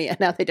ceremony, and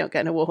now they don't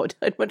get an award.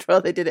 I'd much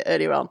rather they did it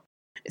earlier on.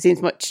 It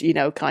seems much,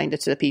 kinder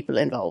to the people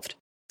involved.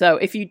 So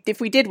if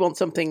we did want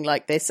something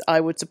like this, I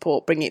would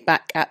support bringing it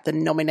back at the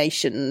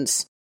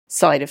nominations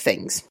side of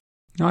things.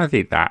 I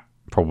think that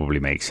probably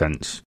makes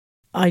sense.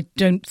 I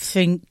don't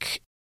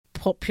think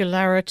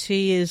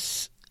popularity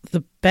is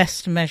the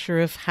best measure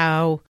of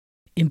how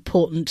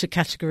important a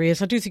category is.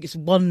 I do think it's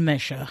one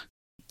measure,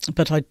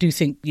 but I do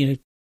think,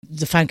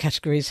 the fan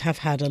categories have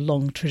had a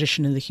long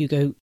tradition in the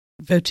Hugo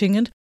voting.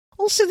 And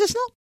also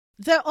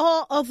there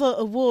are other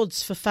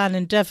awards for fan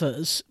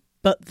endeavours,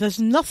 but there's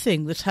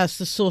nothing that has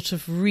the sort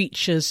of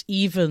reach as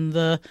even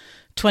the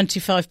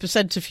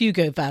 25% of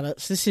Hugo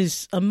ballots. This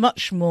is a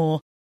much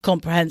more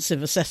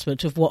comprehensive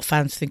assessment of what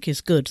fans think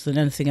is good than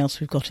anything else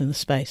we've got in the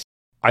space.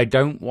 I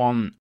don't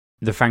want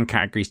the fan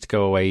categories to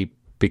go away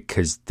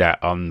because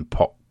they're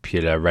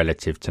unpopular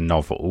relative to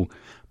novel,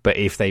 but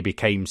if they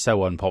became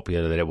so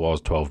unpopular that it was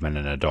 12 Men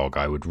and a Dog,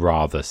 I would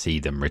rather see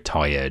them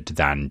retired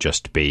than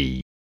just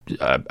be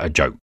a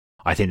joke.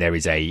 I think there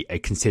is a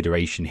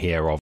consideration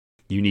here of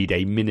you need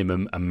a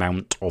minimum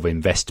amount of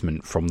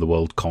investment from the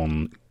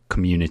Worldcon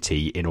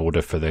community in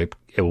order for the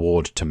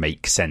award to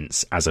make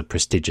sense as a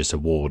prestigious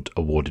award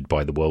awarded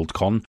by the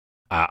Worldcon.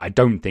 I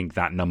don't think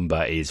that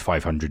number is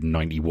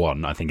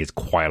 591. I think it's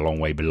quite a long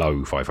way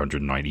below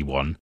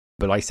 591.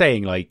 But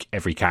saying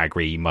every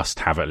category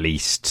must have at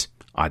least,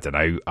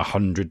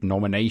 100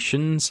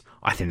 nominations,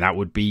 I think that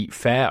would be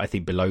fair. I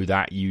think below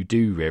that you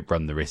do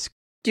run the risk.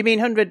 Do you mean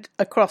 100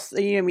 across,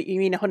 you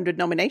mean 100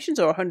 nominations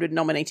or 100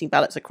 nominating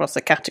ballots across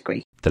a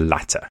category? The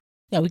latter.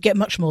 Yeah, we get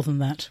much more than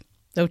that.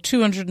 There were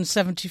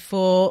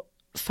 274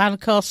 fan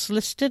casts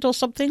listed or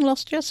something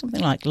last year,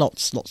 something like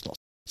lots.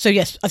 So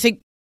yes, I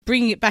think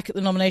bringing it back at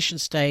the nomination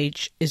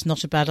stage is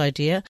not a bad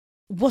idea.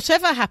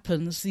 Whatever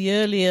happens, the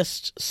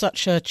earliest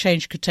such a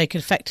change could take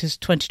effect is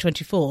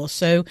 2024.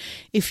 So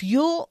if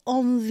you're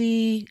on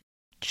the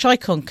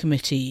ChiCon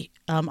committee,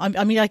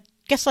 I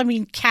guess I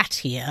mean Cat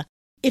here,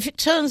 if it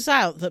turns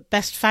out that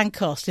Best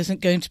Fancast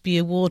isn't going to be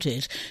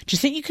awarded, do you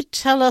think you could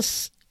tell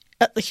us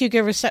at the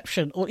Hugo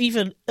reception or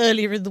even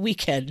earlier in the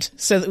weekend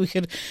so that we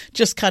could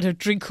just kind of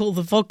drink all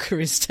the vodka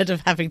instead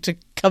of having to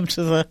come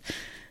to the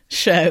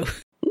show?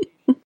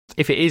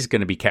 If it is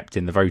going to be kept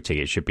in the voting,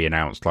 it should be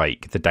announced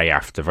the day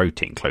after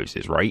voting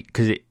closes, right?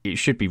 Because it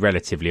should be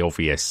relatively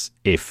obvious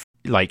if,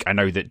 I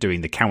know that doing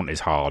the count is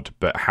hard,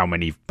 but how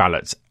many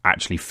ballots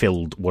actually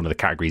filled one of the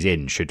categories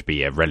in should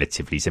be a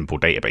relatively simple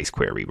database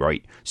query,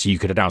 right? So you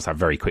could announce that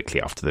very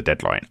quickly after the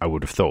deadline, I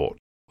would have thought.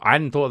 I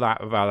hadn't thought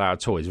about that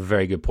at all. It's a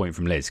very good point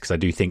from Liz, because I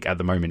do think at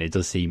the moment it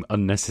does seem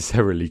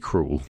unnecessarily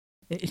cruel.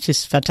 It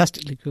is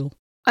fantastically cruel.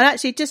 And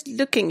actually, just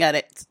looking at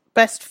it,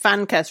 Best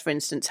Fancast, for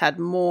instance, had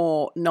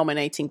more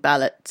nominating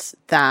ballots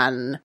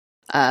than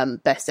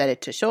Best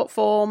editor short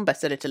form,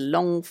 best editor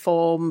long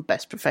form,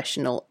 best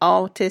professional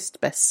artist,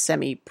 best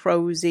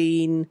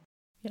semi-prozine.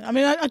 I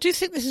mean, I do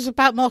think this is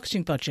about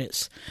marketing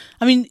budgets.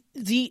 I mean,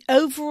 the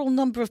overall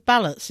number of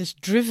ballots is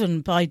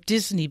driven by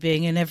Disney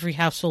being in every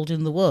household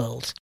in the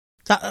world.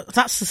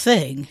 That's the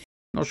thing.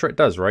 Not sure it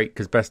does, right?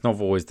 Because best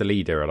novel is the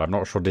leader, and I'm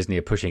not sure Disney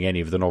are pushing any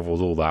of the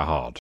novels all that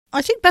hard.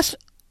 I think best.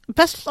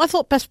 I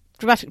thought best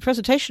dramatic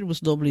presentation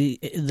was normally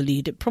in the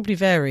lead. It probably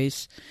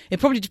varies. It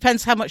probably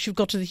depends how much you've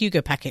got in the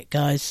Hugo packet,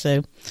 guys.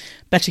 So,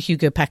 better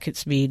Hugo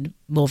packets mean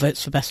more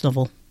votes for best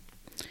novel.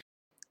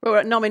 We're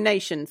at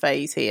nomination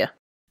phase here.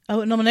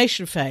 Oh,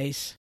 nomination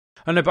phase.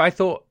 Oh no, but I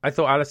thought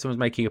Alison was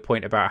making a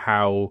point about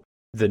how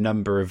the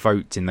number of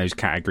votes in those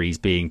categories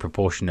being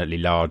proportionately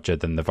larger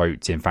than the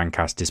votes in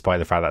Fancast, despite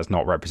the fact that's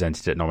not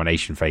represented at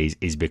nomination phase,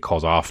 is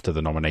because after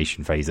the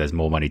nomination phase, there's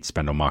more money to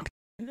spend on marketing.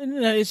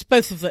 No, it's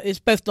both it's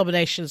both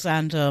nominations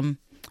and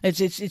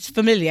it's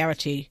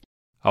familiarity.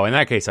 Oh, in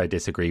that case, I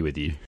disagree with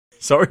you.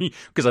 Sorry,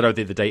 because I don't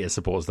think the data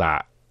supports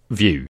that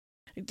view.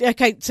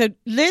 Okay, so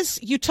Liz,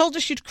 you told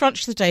us you'd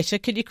crunch the data.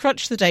 Can you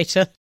crunch the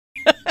data?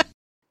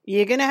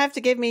 You're going to have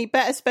to give me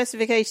better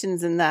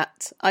specifications than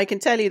that. I can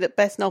tell you that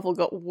Best Novel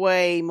got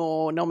way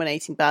more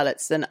nominating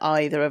ballots than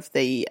either of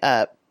the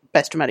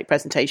Best Dramatic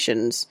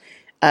Presentations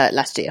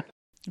last year.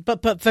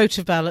 But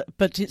voter ballot,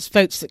 but it's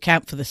votes that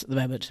count for this at the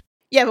moment.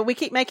 Yeah, but we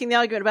keep making the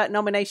argument about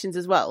nominations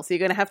as well. So you're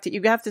going to have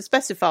to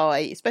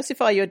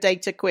specify your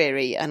data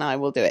query, and I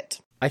will do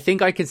it. I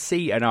think I could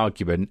see an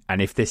argument,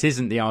 and if this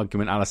isn't the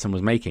argument Alison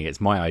was making,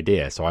 it's my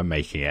idea, so I'm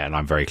making it, and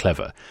I'm very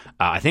clever.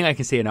 I think I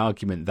can see an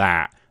argument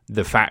that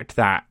the fact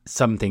that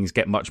some things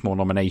get much more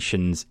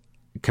nominations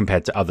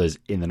compared to others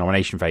in the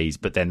nomination phase,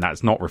 but then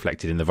that's not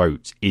reflected in the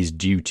votes, is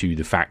due to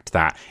the fact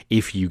that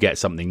if you get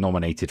something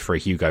nominated for a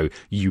Hugo,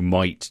 you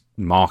might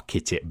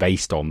market it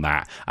based on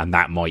that, and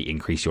that might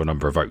increase your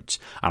number of votes.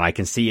 And I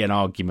can see an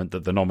argument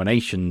that the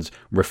nominations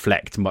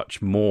reflect much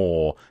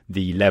more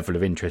the level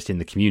of interest in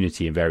the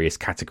community in various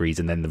categories,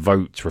 and then the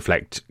votes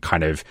reflect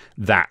kind of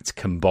that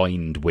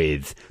combined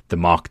with the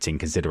marketing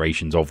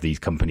considerations of these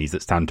companies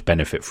that stand to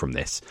benefit from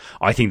this.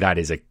 I think that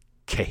is a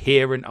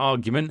coherent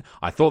argument.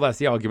 I thought that's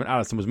the argument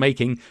Alison was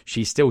making.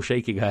 She's still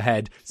shaking her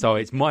head, so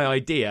it's my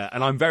idea,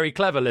 and I'm very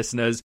clever,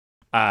 listeners.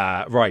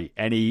 Right,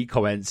 any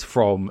comments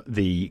from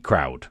the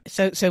crowd?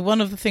 So one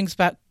of the things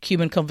about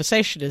human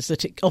conversation is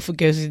that it often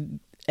goes in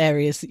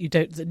areas that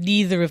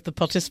none of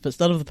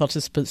the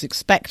participants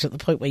expect at the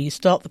point where you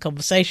start the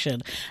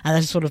conversation, and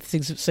that's one of the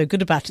things that's so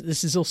good about it.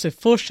 This is also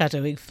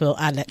foreshadowing for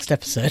our next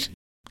episode.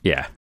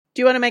 Yeah.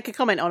 Do you want to make a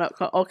comment on it,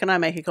 or can I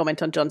make a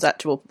comment on John's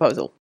actual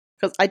proposal?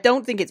 Because I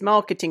don't think it's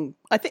marketing.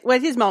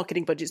 It is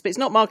marketing budgets, but it's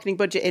not marketing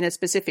budget in a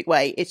specific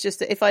way. It's just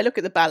that if I look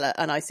at the ballot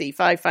and I see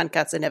 5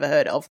 fancasts I never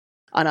heard of,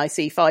 and I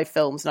see 5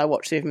 films and I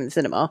watch 3 of them in the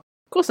cinema,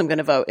 of course I'm going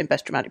to vote in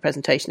Best Dramatic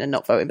Presentation and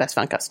not vote in Best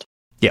Fancast.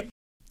 Yep.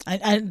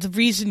 And the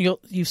reason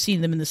you've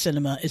seen them in the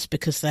cinema is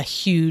because they're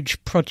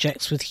huge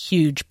projects with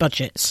huge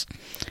budgets.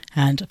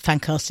 And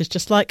Fancast is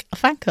just like a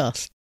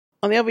Fancast.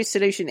 And the obvious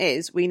solution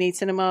is we need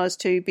cinemas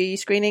to be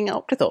screening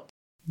Octothorpe.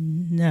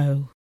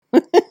 No.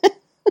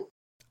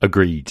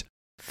 Agreed.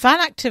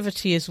 Fan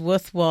activity is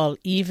worthwhile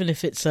even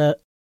if it's a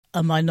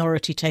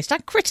minority taste,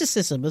 and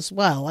criticism as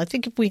well. I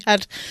think if we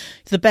had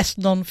the best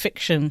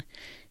non-fiction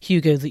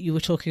Hugo that you were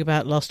talking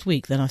about last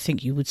week, then I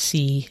think you would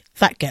see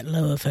that get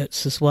lower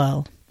votes as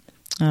well.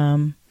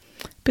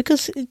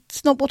 Because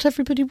it's not what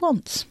everybody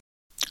wants.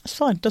 That's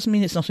fine. Doesn't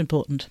mean it's not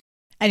important.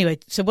 Anyway,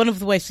 so one of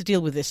the ways to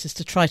deal with this is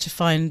to try to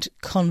find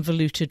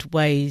convoluted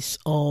ways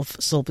of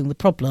solving the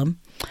problem.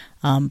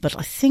 But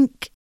I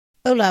think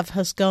Olav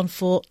has gone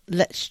for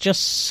let's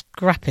just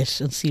scrap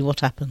it and see what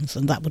happens,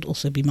 and that would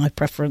also be my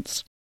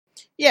preference.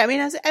 Yeah, I mean,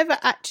 has it ever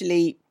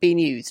actually been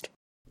used?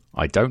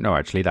 I don't know,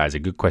 actually. That is a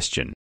good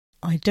question.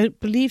 I don't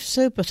believe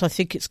so, but I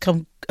think it's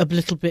come a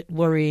little bit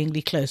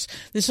worryingly close.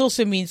 This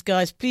also means,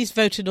 guys, please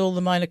vote in all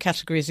the minor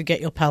categories and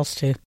get your pals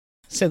too,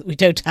 so that we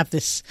don't have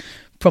this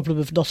problem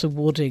of not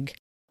awarding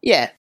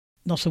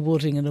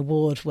an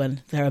award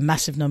when there are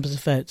massive numbers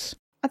of votes.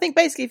 I think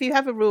basically if you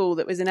have a rule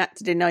that was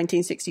enacted in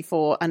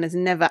 1964 and has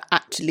never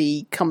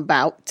actually come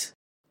about,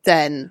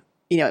 then,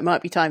 you know, it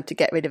might be time to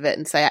get rid of it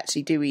and say,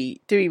 actually,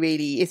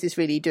 is this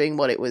really doing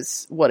what it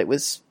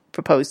was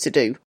proposed to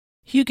do?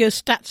 Hugo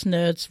stats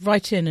nerds,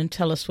 write in and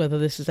tell us whether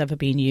this has ever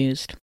been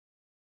used.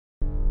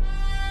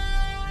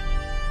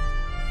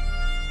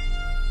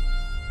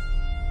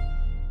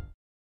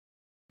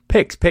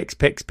 Picks.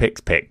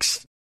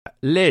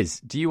 Liz,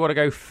 do you want to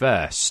go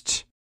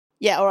first?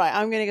 Yeah, all right.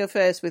 I'm going to go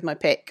first with my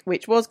pick,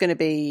 which was going to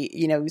be,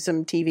 you know,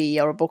 some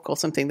TV or a book or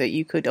something that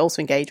you could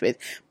also engage with.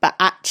 But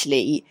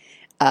actually,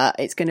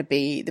 it's going to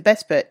be the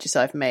best purchase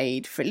I've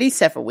made for at least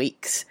several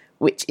weeks,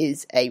 which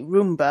is a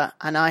Roomba,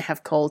 and I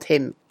have called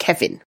him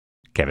Kevin.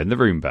 Kevin the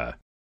Roomba.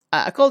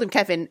 I called him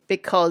Kevin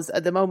because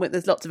at the moment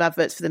there's lots of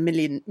adverts for the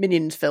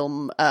Minions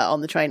film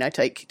on the train I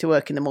take to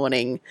work in the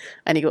morning,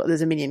 and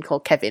there's a minion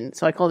called Kevin,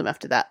 so I called him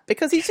after that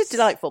because he's just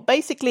delightful.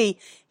 Basically,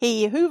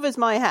 he hoovers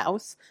my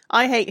house.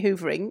 I hate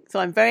hoovering, so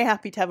I'm very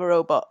happy to have a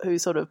robot who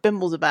sort of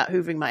bimbles about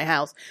hoovering my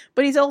house,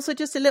 but he's also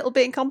just a little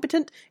bit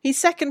incompetent. He's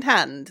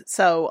second-hand,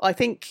 so I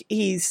think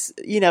he's,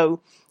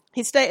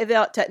 his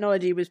state-of-the-art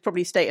technology was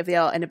probably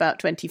state-of-the-art in about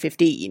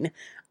 2015,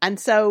 and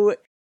so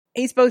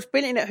he's both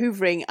brilliant at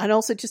hoovering and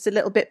also just a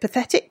little bit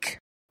pathetic.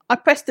 I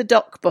pressed the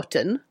dock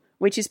button,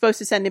 which is supposed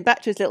to send him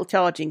back to his little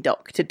charging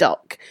dock to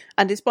dock,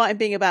 and despite him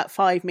being about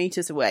 5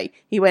 metres away,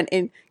 he went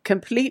in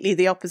completely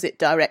the opposite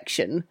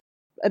direction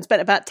and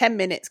spent about 10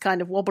 minutes kind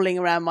of wobbling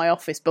around my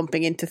office,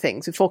 bumping into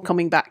things before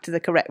coming back to the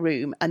correct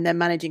room and then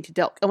managing to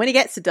dock. And when he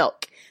gets to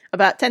dock,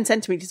 about 10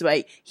 centimetres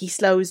away, he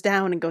slows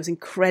down and goes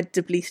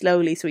incredibly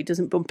slowly so he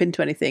doesn't bump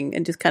into anything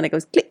and just kind of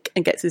goes click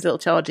and gets his little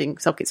charging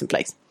sockets in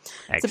place.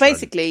 Excellent. So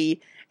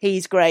basically,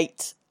 he's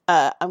great.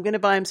 I'm going to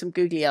buy him some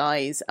googly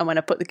eyes, and when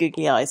I put the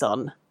googly eyes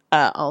on,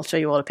 I'll show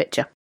you all a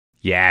picture.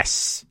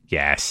 Yes.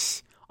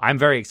 I'm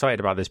very excited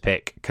about this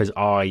pick because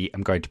I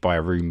am going to buy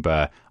a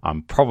Roomba.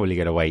 I'm probably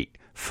going to wait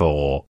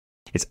for...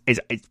 It's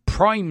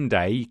Prime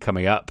Day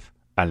coming up,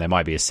 and there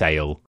might be a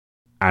sale.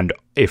 And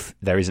if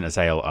there isn't a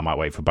sale, I might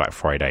wait for Black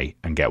Friday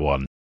and get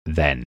one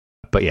then.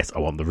 But yes, I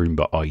want the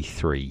Roomba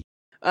i3.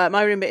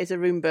 My Roomba is a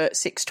Roomba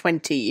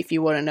 620, if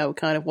you want to know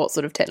kind of what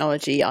sort of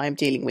technology I'm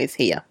dealing with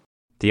here.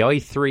 The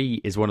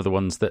i3 is one of the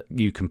ones that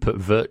you can put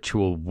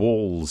virtual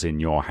walls in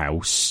your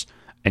house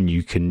and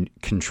you can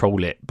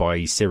control it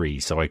by Siri.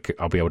 So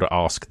I'll be able to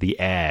ask the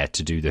Air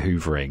to do the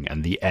hoovering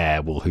and the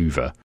Air will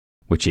hoover,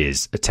 which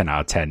is a 10 out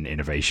of 10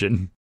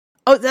 innovation.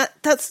 Oh,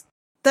 that's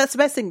the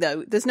best thing,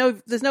 though. There's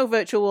no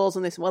virtual walls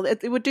on this. Well,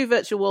 it would do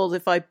virtual walls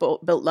if I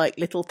built like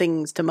little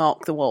things to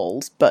mark the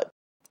walls, but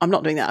I'm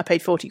not doing that. I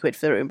paid 40 quid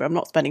for the room, but I'm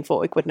not spending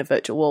 40 quid in a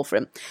virtual wall for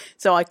him.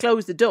 So I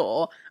close the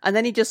door and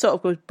then he just sort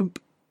of goes boom,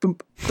 boom,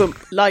 boom,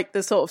 like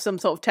the sort of some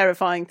sort of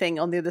terrifying thing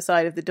on the other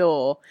side of the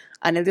door,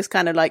 and it just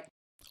kind of like...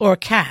 Or a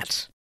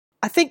cat.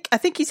 I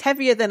think he's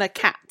heavier than a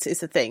cat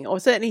is the thing, or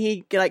certainly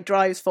he like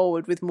drives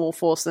forward with more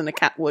force than a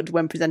cat would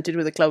when presented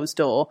with a closed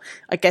door.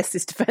 I guess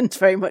this depends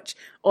very much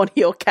on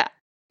your cat,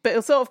 but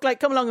he'll sort of like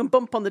come along and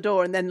bump on the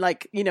door and then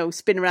like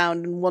spin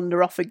around and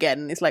wander off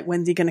again. It's like,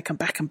 when's he going to come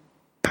back and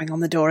bang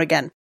on the door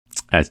again?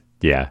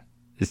 Yeah,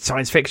 it's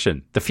science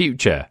fiction, the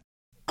future.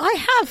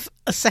 I have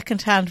a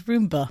second-hand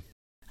Roomba.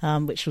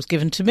 Which was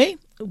given to me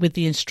with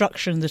the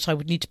instruction that I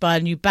would need to buy a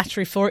new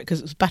battery for it because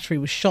its battery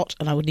was shot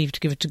and I would need to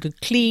give it a good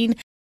clean.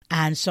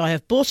 And so I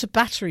have bought a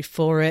battery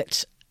for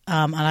it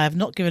and I have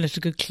not given it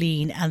a good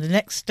clean. And the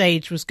next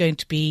stage was going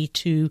to be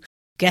to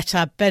get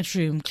our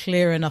bedroom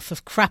clear enough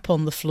of crap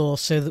on the floor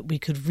so that we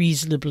could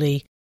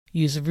reasonably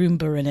use a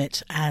Roomba in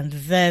it. And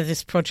there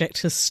this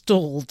project has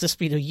stalled. Just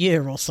been a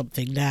year or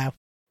something now.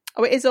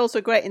 Oh, it is also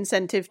a great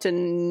incentive to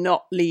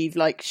not leave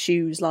like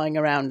shoes lying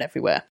around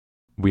everywhere.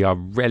 We are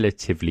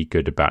relatively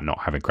good about not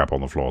having crap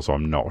on the floor, so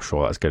I'm not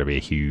sure that's going to be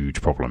a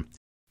huge problem.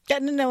 Yeah,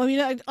 no, I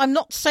mean, I'm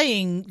not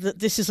saying that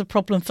this is a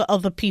problem for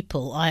other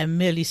people. I am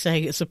merely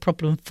saying it's a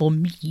problem for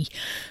me.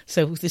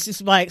 So this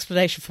is my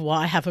explanation for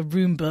why I have a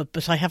Roomba,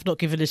 but I have not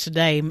given it a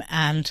name,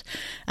 and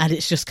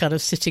it's just kind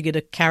of sitting in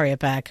a carrier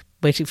bag,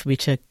 waiting for me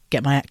to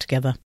get my act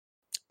together.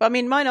 But I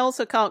mean, mine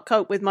also can't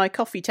cope with my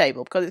coffee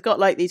table because it's got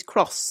like these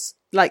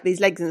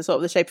legs in the sort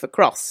of the shape of a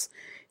cross.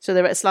 So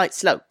they're at a slight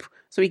slope.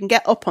 So we can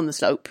get up on the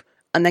slope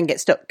and then get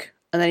stuck,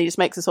 and then he just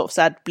makes a sort of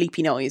sad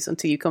bleepy noise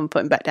until you come and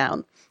put him back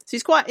down. So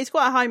he's quite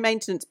a high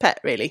maintenance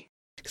pet, really.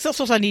 Because that's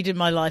what I need in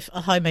my life,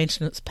 a high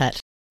maintenance pet.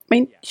 I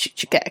mean, you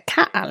should get a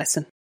cat,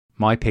 Alison.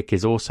 My pick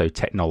is also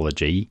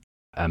technology,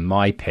 and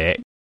my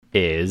pick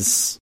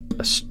is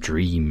a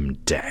Stream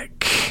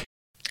Deck.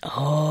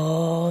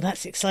 Oh,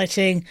 that's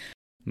exciting.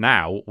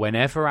 Now,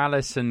 whenever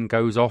Alison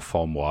goes off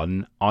on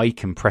one, I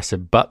can press a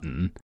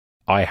button.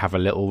 I have a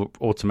little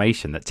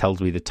automation that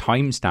tells me the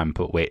timestamp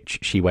at which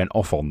she went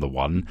off on the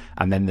one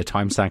and then the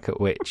timestamp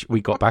at which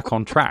we got back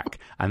on track.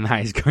 And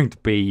that is going to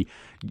be,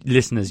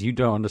 listeners, you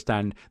don't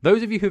understand.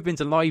 Those of you who've been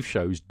to live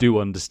shows do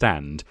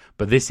understand,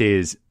 but this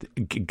is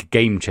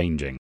game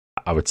changing,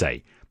 I would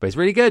say. But it's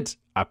really good.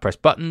 I press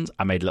buttons.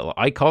 I made little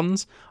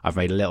icons. I've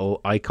made a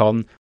little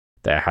icon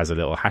that has a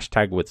little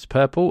hashtag with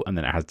purple, and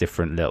then it has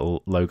different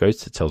little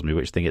logos that tells me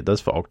which thing it does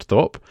for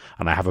Octothorpe.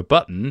 And I have a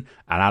button,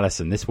 and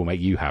Alison, this will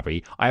make you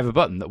happy. I have a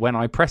button that when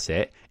I press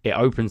it, it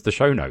opens the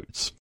show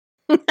notes.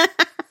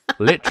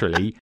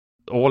 Literally,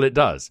 all it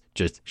does,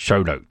 just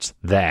show notes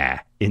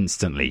there,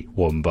 instantly,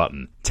 one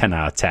button, 10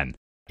 out of 10.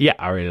 Yeah,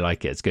 I really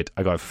like it. It's good.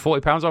 I got it for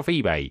 £40 off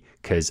eBay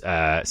because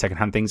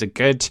secondhand things are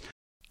good.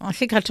 I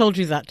think I told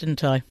you that,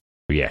 didn't I?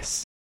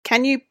 Yes.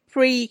 Can you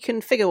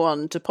pre-configure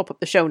one to pop up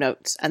the show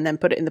notes and then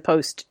put it in the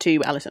post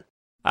to Alison?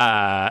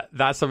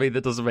 That's something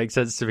that doesn't make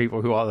sense to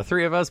people who are the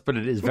three of us, but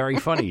it is very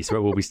funny, so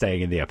it will be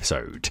staying in the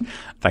episode.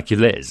 Thank you,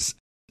 Liz.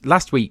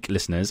 Last week,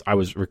 listeners, I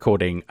was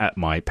recording at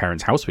my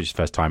parents' house, which is the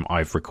first time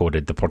I've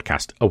recorded the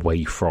podcast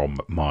away from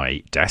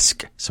my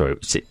desk. So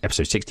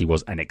episode 60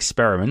 was an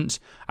experiment,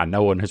 and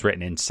no one has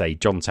written in to say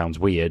John sounds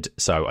weird.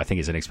 So I think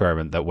it's an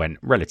experiment that went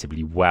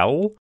relatively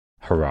well.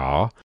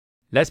 Hurrah.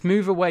 Let's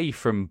move away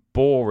from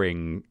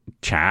boring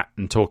chat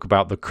and talk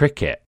about the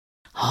cricket.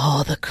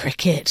 Oh, the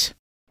cricket.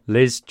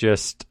 Liz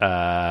just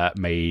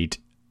made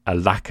a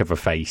lack of a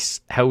face,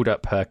 held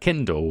up her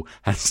Kindle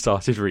and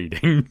started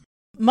reading.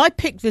 My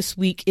pick this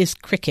week is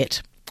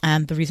cricket,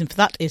 and the reason for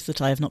that is that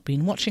I have not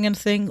been watching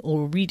anything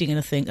or reading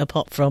anything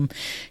apart from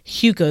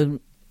Hugo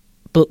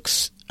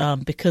books,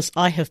 because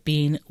I have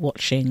been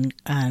watching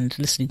and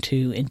listening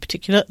to, in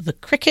particular, the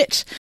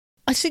cricket.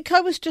 I think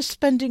I was just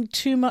spending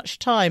too much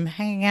time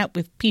hanging out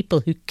with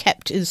people who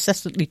kept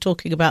incessantly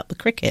talking about the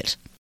cricket.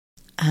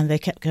 And they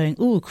kept going,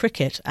 ooh,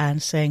 cricket, and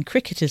saying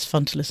cricket is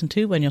fun to listen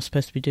to when you're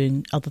supposed to be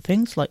doing other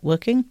things like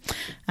working.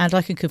 And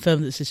I can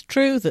confirm this is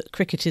true, that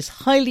cricket is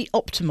highly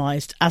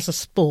optimised as a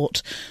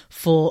sport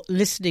for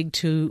listening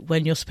to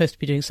when you're supposed to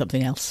be doing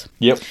something else.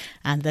 Yep.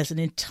 And there's an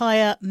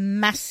entire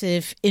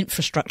massive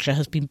infrastructure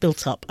has been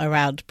built up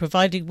around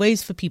providing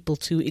ways for people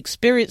to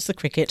experience the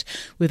cricket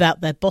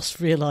without their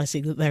boss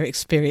realising that they're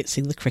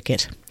experiencing the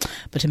cricket.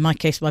 But in my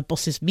case, my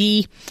boss is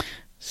me,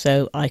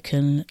 so I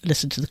can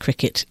listen to the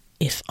cricket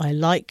if I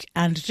like.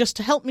 And just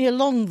to help me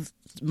along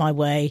my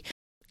way,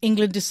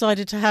 England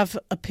decided to have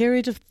a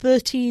period of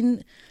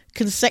 13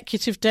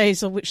 consecutive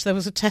days on which there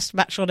was a test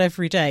match on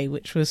every day,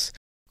 which was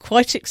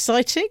quite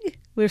exciting.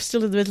 We're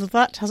still in the middle of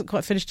that, hasn't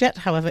quite finished yet.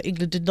 However,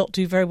 England did not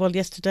do very well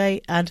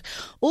yesterday. And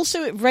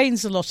also it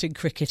rains a lot in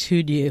cricket,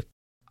 who knew?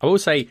 I will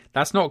say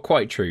that's not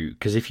quite true,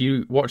 because if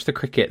you watch the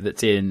cricket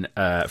that's in,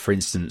 for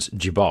instance,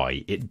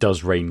 Dubai, it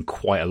does rain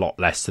quite a lot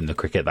less than the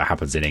cricket that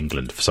happens in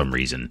England for some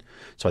reason.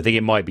 So I think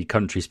it might be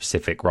country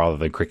specific rather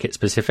than cricket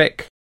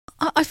specific.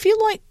 I feel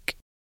like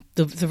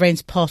the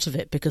rain's part of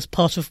it, because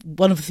part of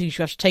one of the things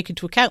you have to take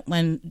into account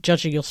when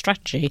judging your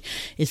strategy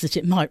is that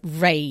it might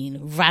rain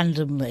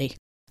randomly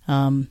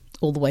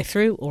all the way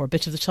through or a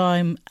bit of the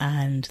time,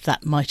 and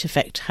that might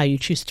affect how you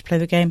choose to play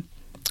the game.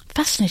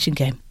 Fascinating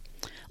game.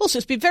 Also,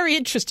 it's been very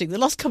interesting. The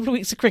last couple of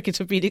weeks of cricket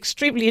have been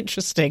extremely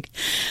interesting.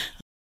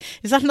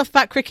 Is that enough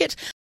about cricket?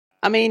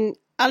 I mean,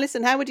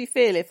 Alison, how would you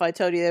feel if I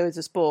told you there was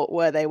a sport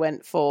where they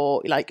went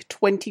for like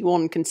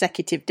 21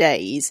 consecutive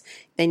days,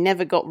 they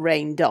never got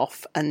rained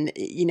off, and,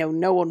 you know,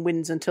 no one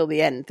wins until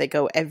the end. They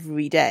go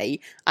every day.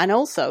 And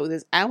also,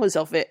 there's hours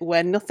of it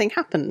where nothing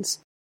happens.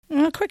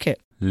 Cricket.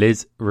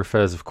 Liz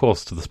refers, of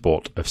course, to the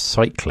sport of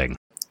cycling.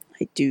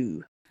 I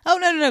do. Oh,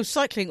 no.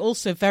 Cycling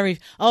also very...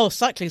 Oh,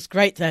 cycling's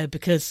great, though,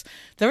 because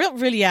there aren't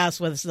really hours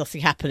where there's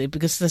nothing happening,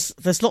 because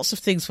there's lots of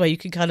things where you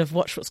can kind of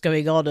watch what's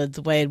going on and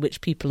the way in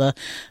which people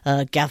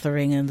are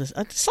gathering. And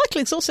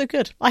cycling's also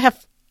good.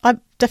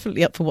 I'm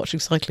definitely up for watching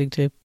cycling,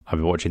 too. I've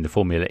been watching the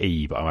Formula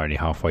E, but I'm only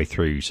halfway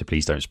through, so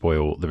please don't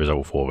spoil the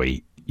result for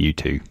me, you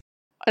two.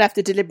 I'd have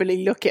to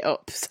deliberately look it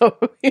up, so,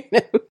 you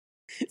know,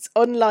 it's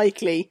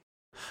unlikely.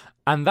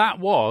 And that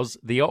was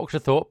the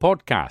Octothorpe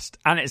podcast.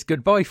 And it's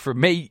goodbye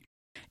from me.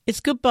 It's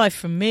goodbye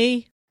from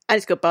me. And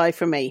it's goodbye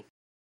from me.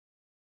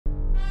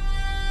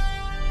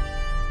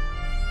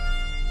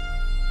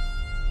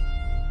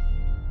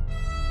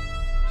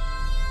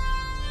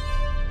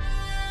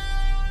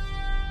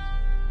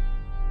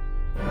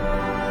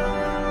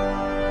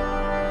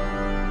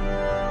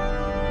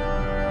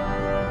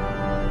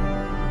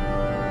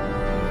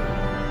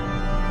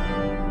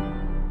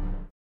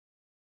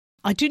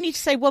 I do need to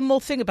say one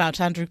more thing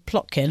about Andrew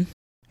Plotkin.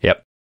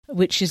 Yep.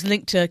 Which is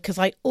linked to, because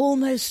I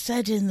almost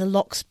said in the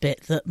locks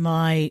bit that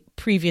my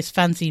previous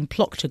fanzine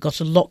Ploctor got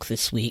a lock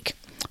this week,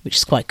 which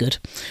is quite good.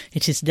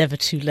 It is never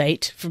too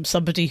late, from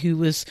somebody who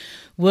was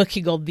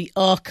working on the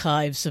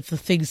archives of the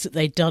things that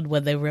they'd done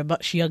when they were a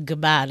much younger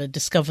man and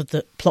discovered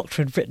that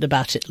Ploctor had written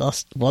about it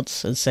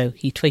once, and so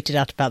he tweeted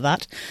out about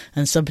that,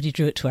 and somebody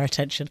drew it to our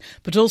attention.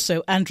 But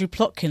also Andrew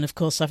Plotkin, of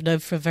course, I've known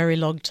for a very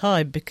long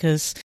time,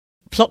 because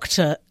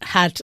Ploctor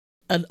had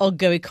an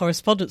ongoing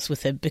correspondence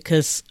with him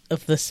because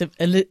of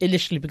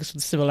initially because of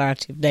the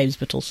similarity of names,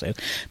 but also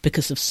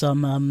because of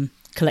some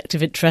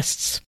collective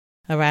interests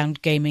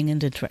around gaming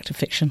and interactive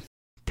fiction.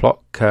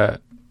 Plotkin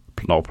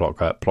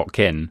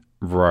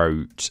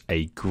wrote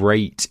a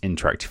great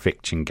interactive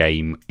fiction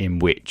game in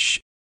which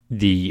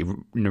the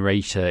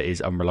narrator is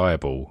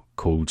unreliable,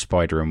 called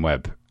Spider and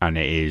Web, and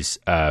it is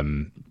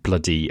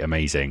bloody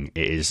amazing.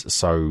 It is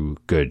so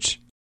good.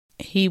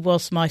 He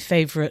was my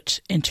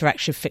favourite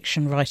interactive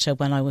fiction writer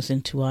when I was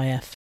into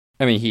IF.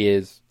 I mean, he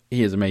is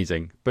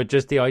amazing. But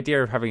just the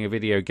idea of having a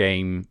video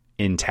game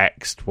in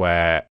text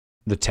where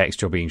the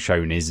text you're being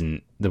shown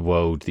isn't the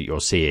world that you're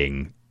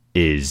seeing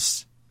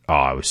is...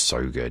 it was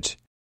so good.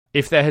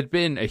 If there had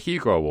been a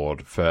Hugo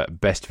Award for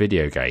Best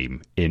Video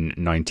Game in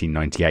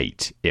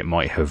 1998, it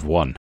might have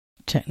won.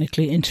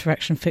 Technically,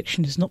 interaction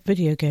fiction is not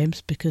video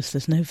games because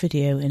there's no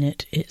video in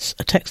it. It's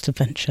a text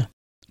adventure.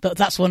 But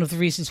that's one of the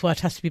reasons why it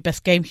has to be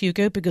Best Game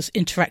Hugo, because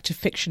interactive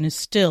fiction is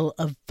still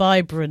a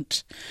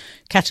vibrant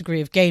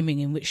category of gaming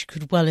in which you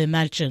could well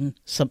imagine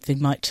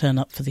something might turn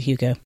up for the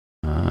Hugo.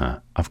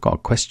 I've got a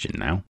question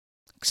now.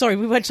 Sorry,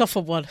 we went off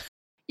on one.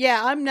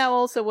 Yeah, I'm now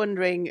also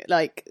wondering,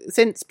 like,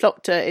 since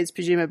Plokta is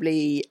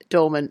presumably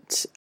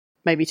dormant,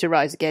 maybe to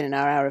rise again in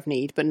our hour of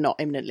need, but not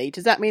imminently,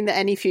 does that mean that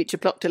any future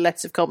Plokta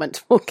letters of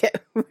comment will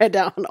get read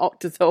out on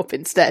Octothorpe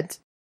instead?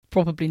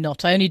 Probably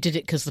not. I only did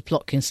it because the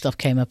Plotkin stuff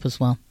came up as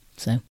well.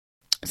 So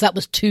that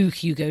was two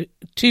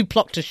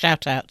Plokta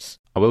shout-outs.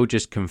 I will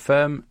just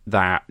confirm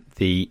that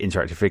the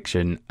interactive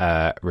fiction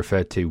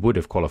referred to would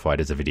have qualified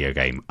as a video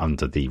game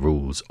under the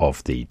rules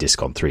of the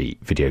Discon 3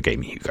 Video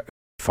Game Hugo.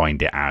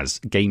 Find it as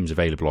games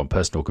available on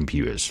personal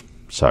computers.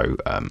 So,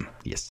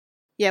 yes.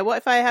 Yeah, what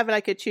if I have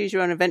like a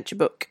choose-your-own adventure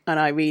book and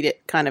I read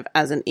it kind of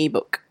as an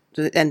ebook?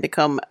 Does it then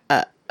become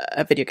a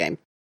video game?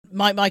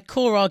 My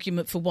core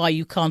argument for why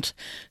you can't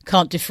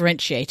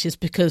differentiate is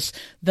because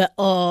there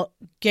are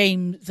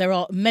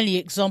many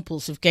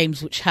examples of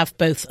games which have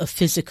both a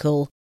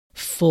physical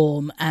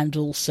form and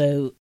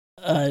also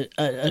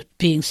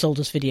being sold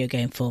as video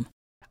game form.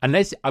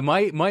 Unless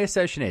my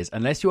assertion is,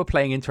 unless you are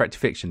playing interactive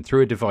fiction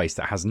through a device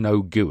that has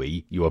no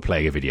GUI, you are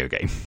playing a video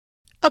game.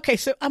 Okay,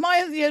 so am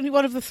I the only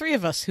one of the three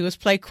of us who has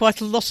played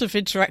quite a lot of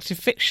interactive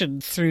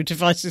fiction through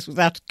devices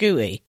without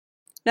GUI?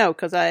 No,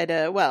 because I had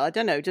I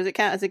don't know. Does it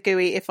count as a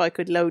GUI if I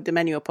could load the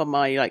menu up on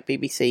my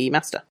BBC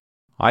Master?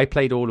 I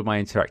played all of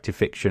my interactive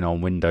fiction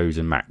on Windows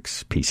and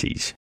Mac's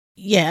PCs.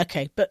 Yeah,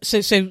 okay, but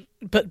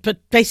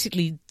but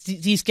basically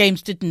these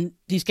games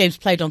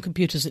played on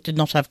computers that did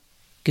not have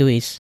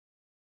GUIs.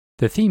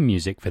 The theme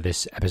music for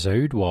this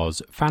episode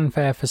was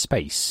Fanfare for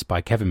Space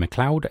by Kevin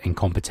MacLeod and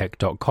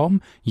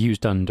Compotech.com,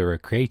 used under a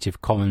Creative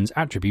Commons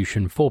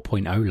Attribution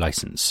 4.0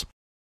 license.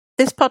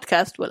 This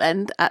podcast will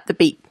end at the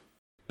beep.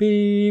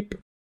 Beep.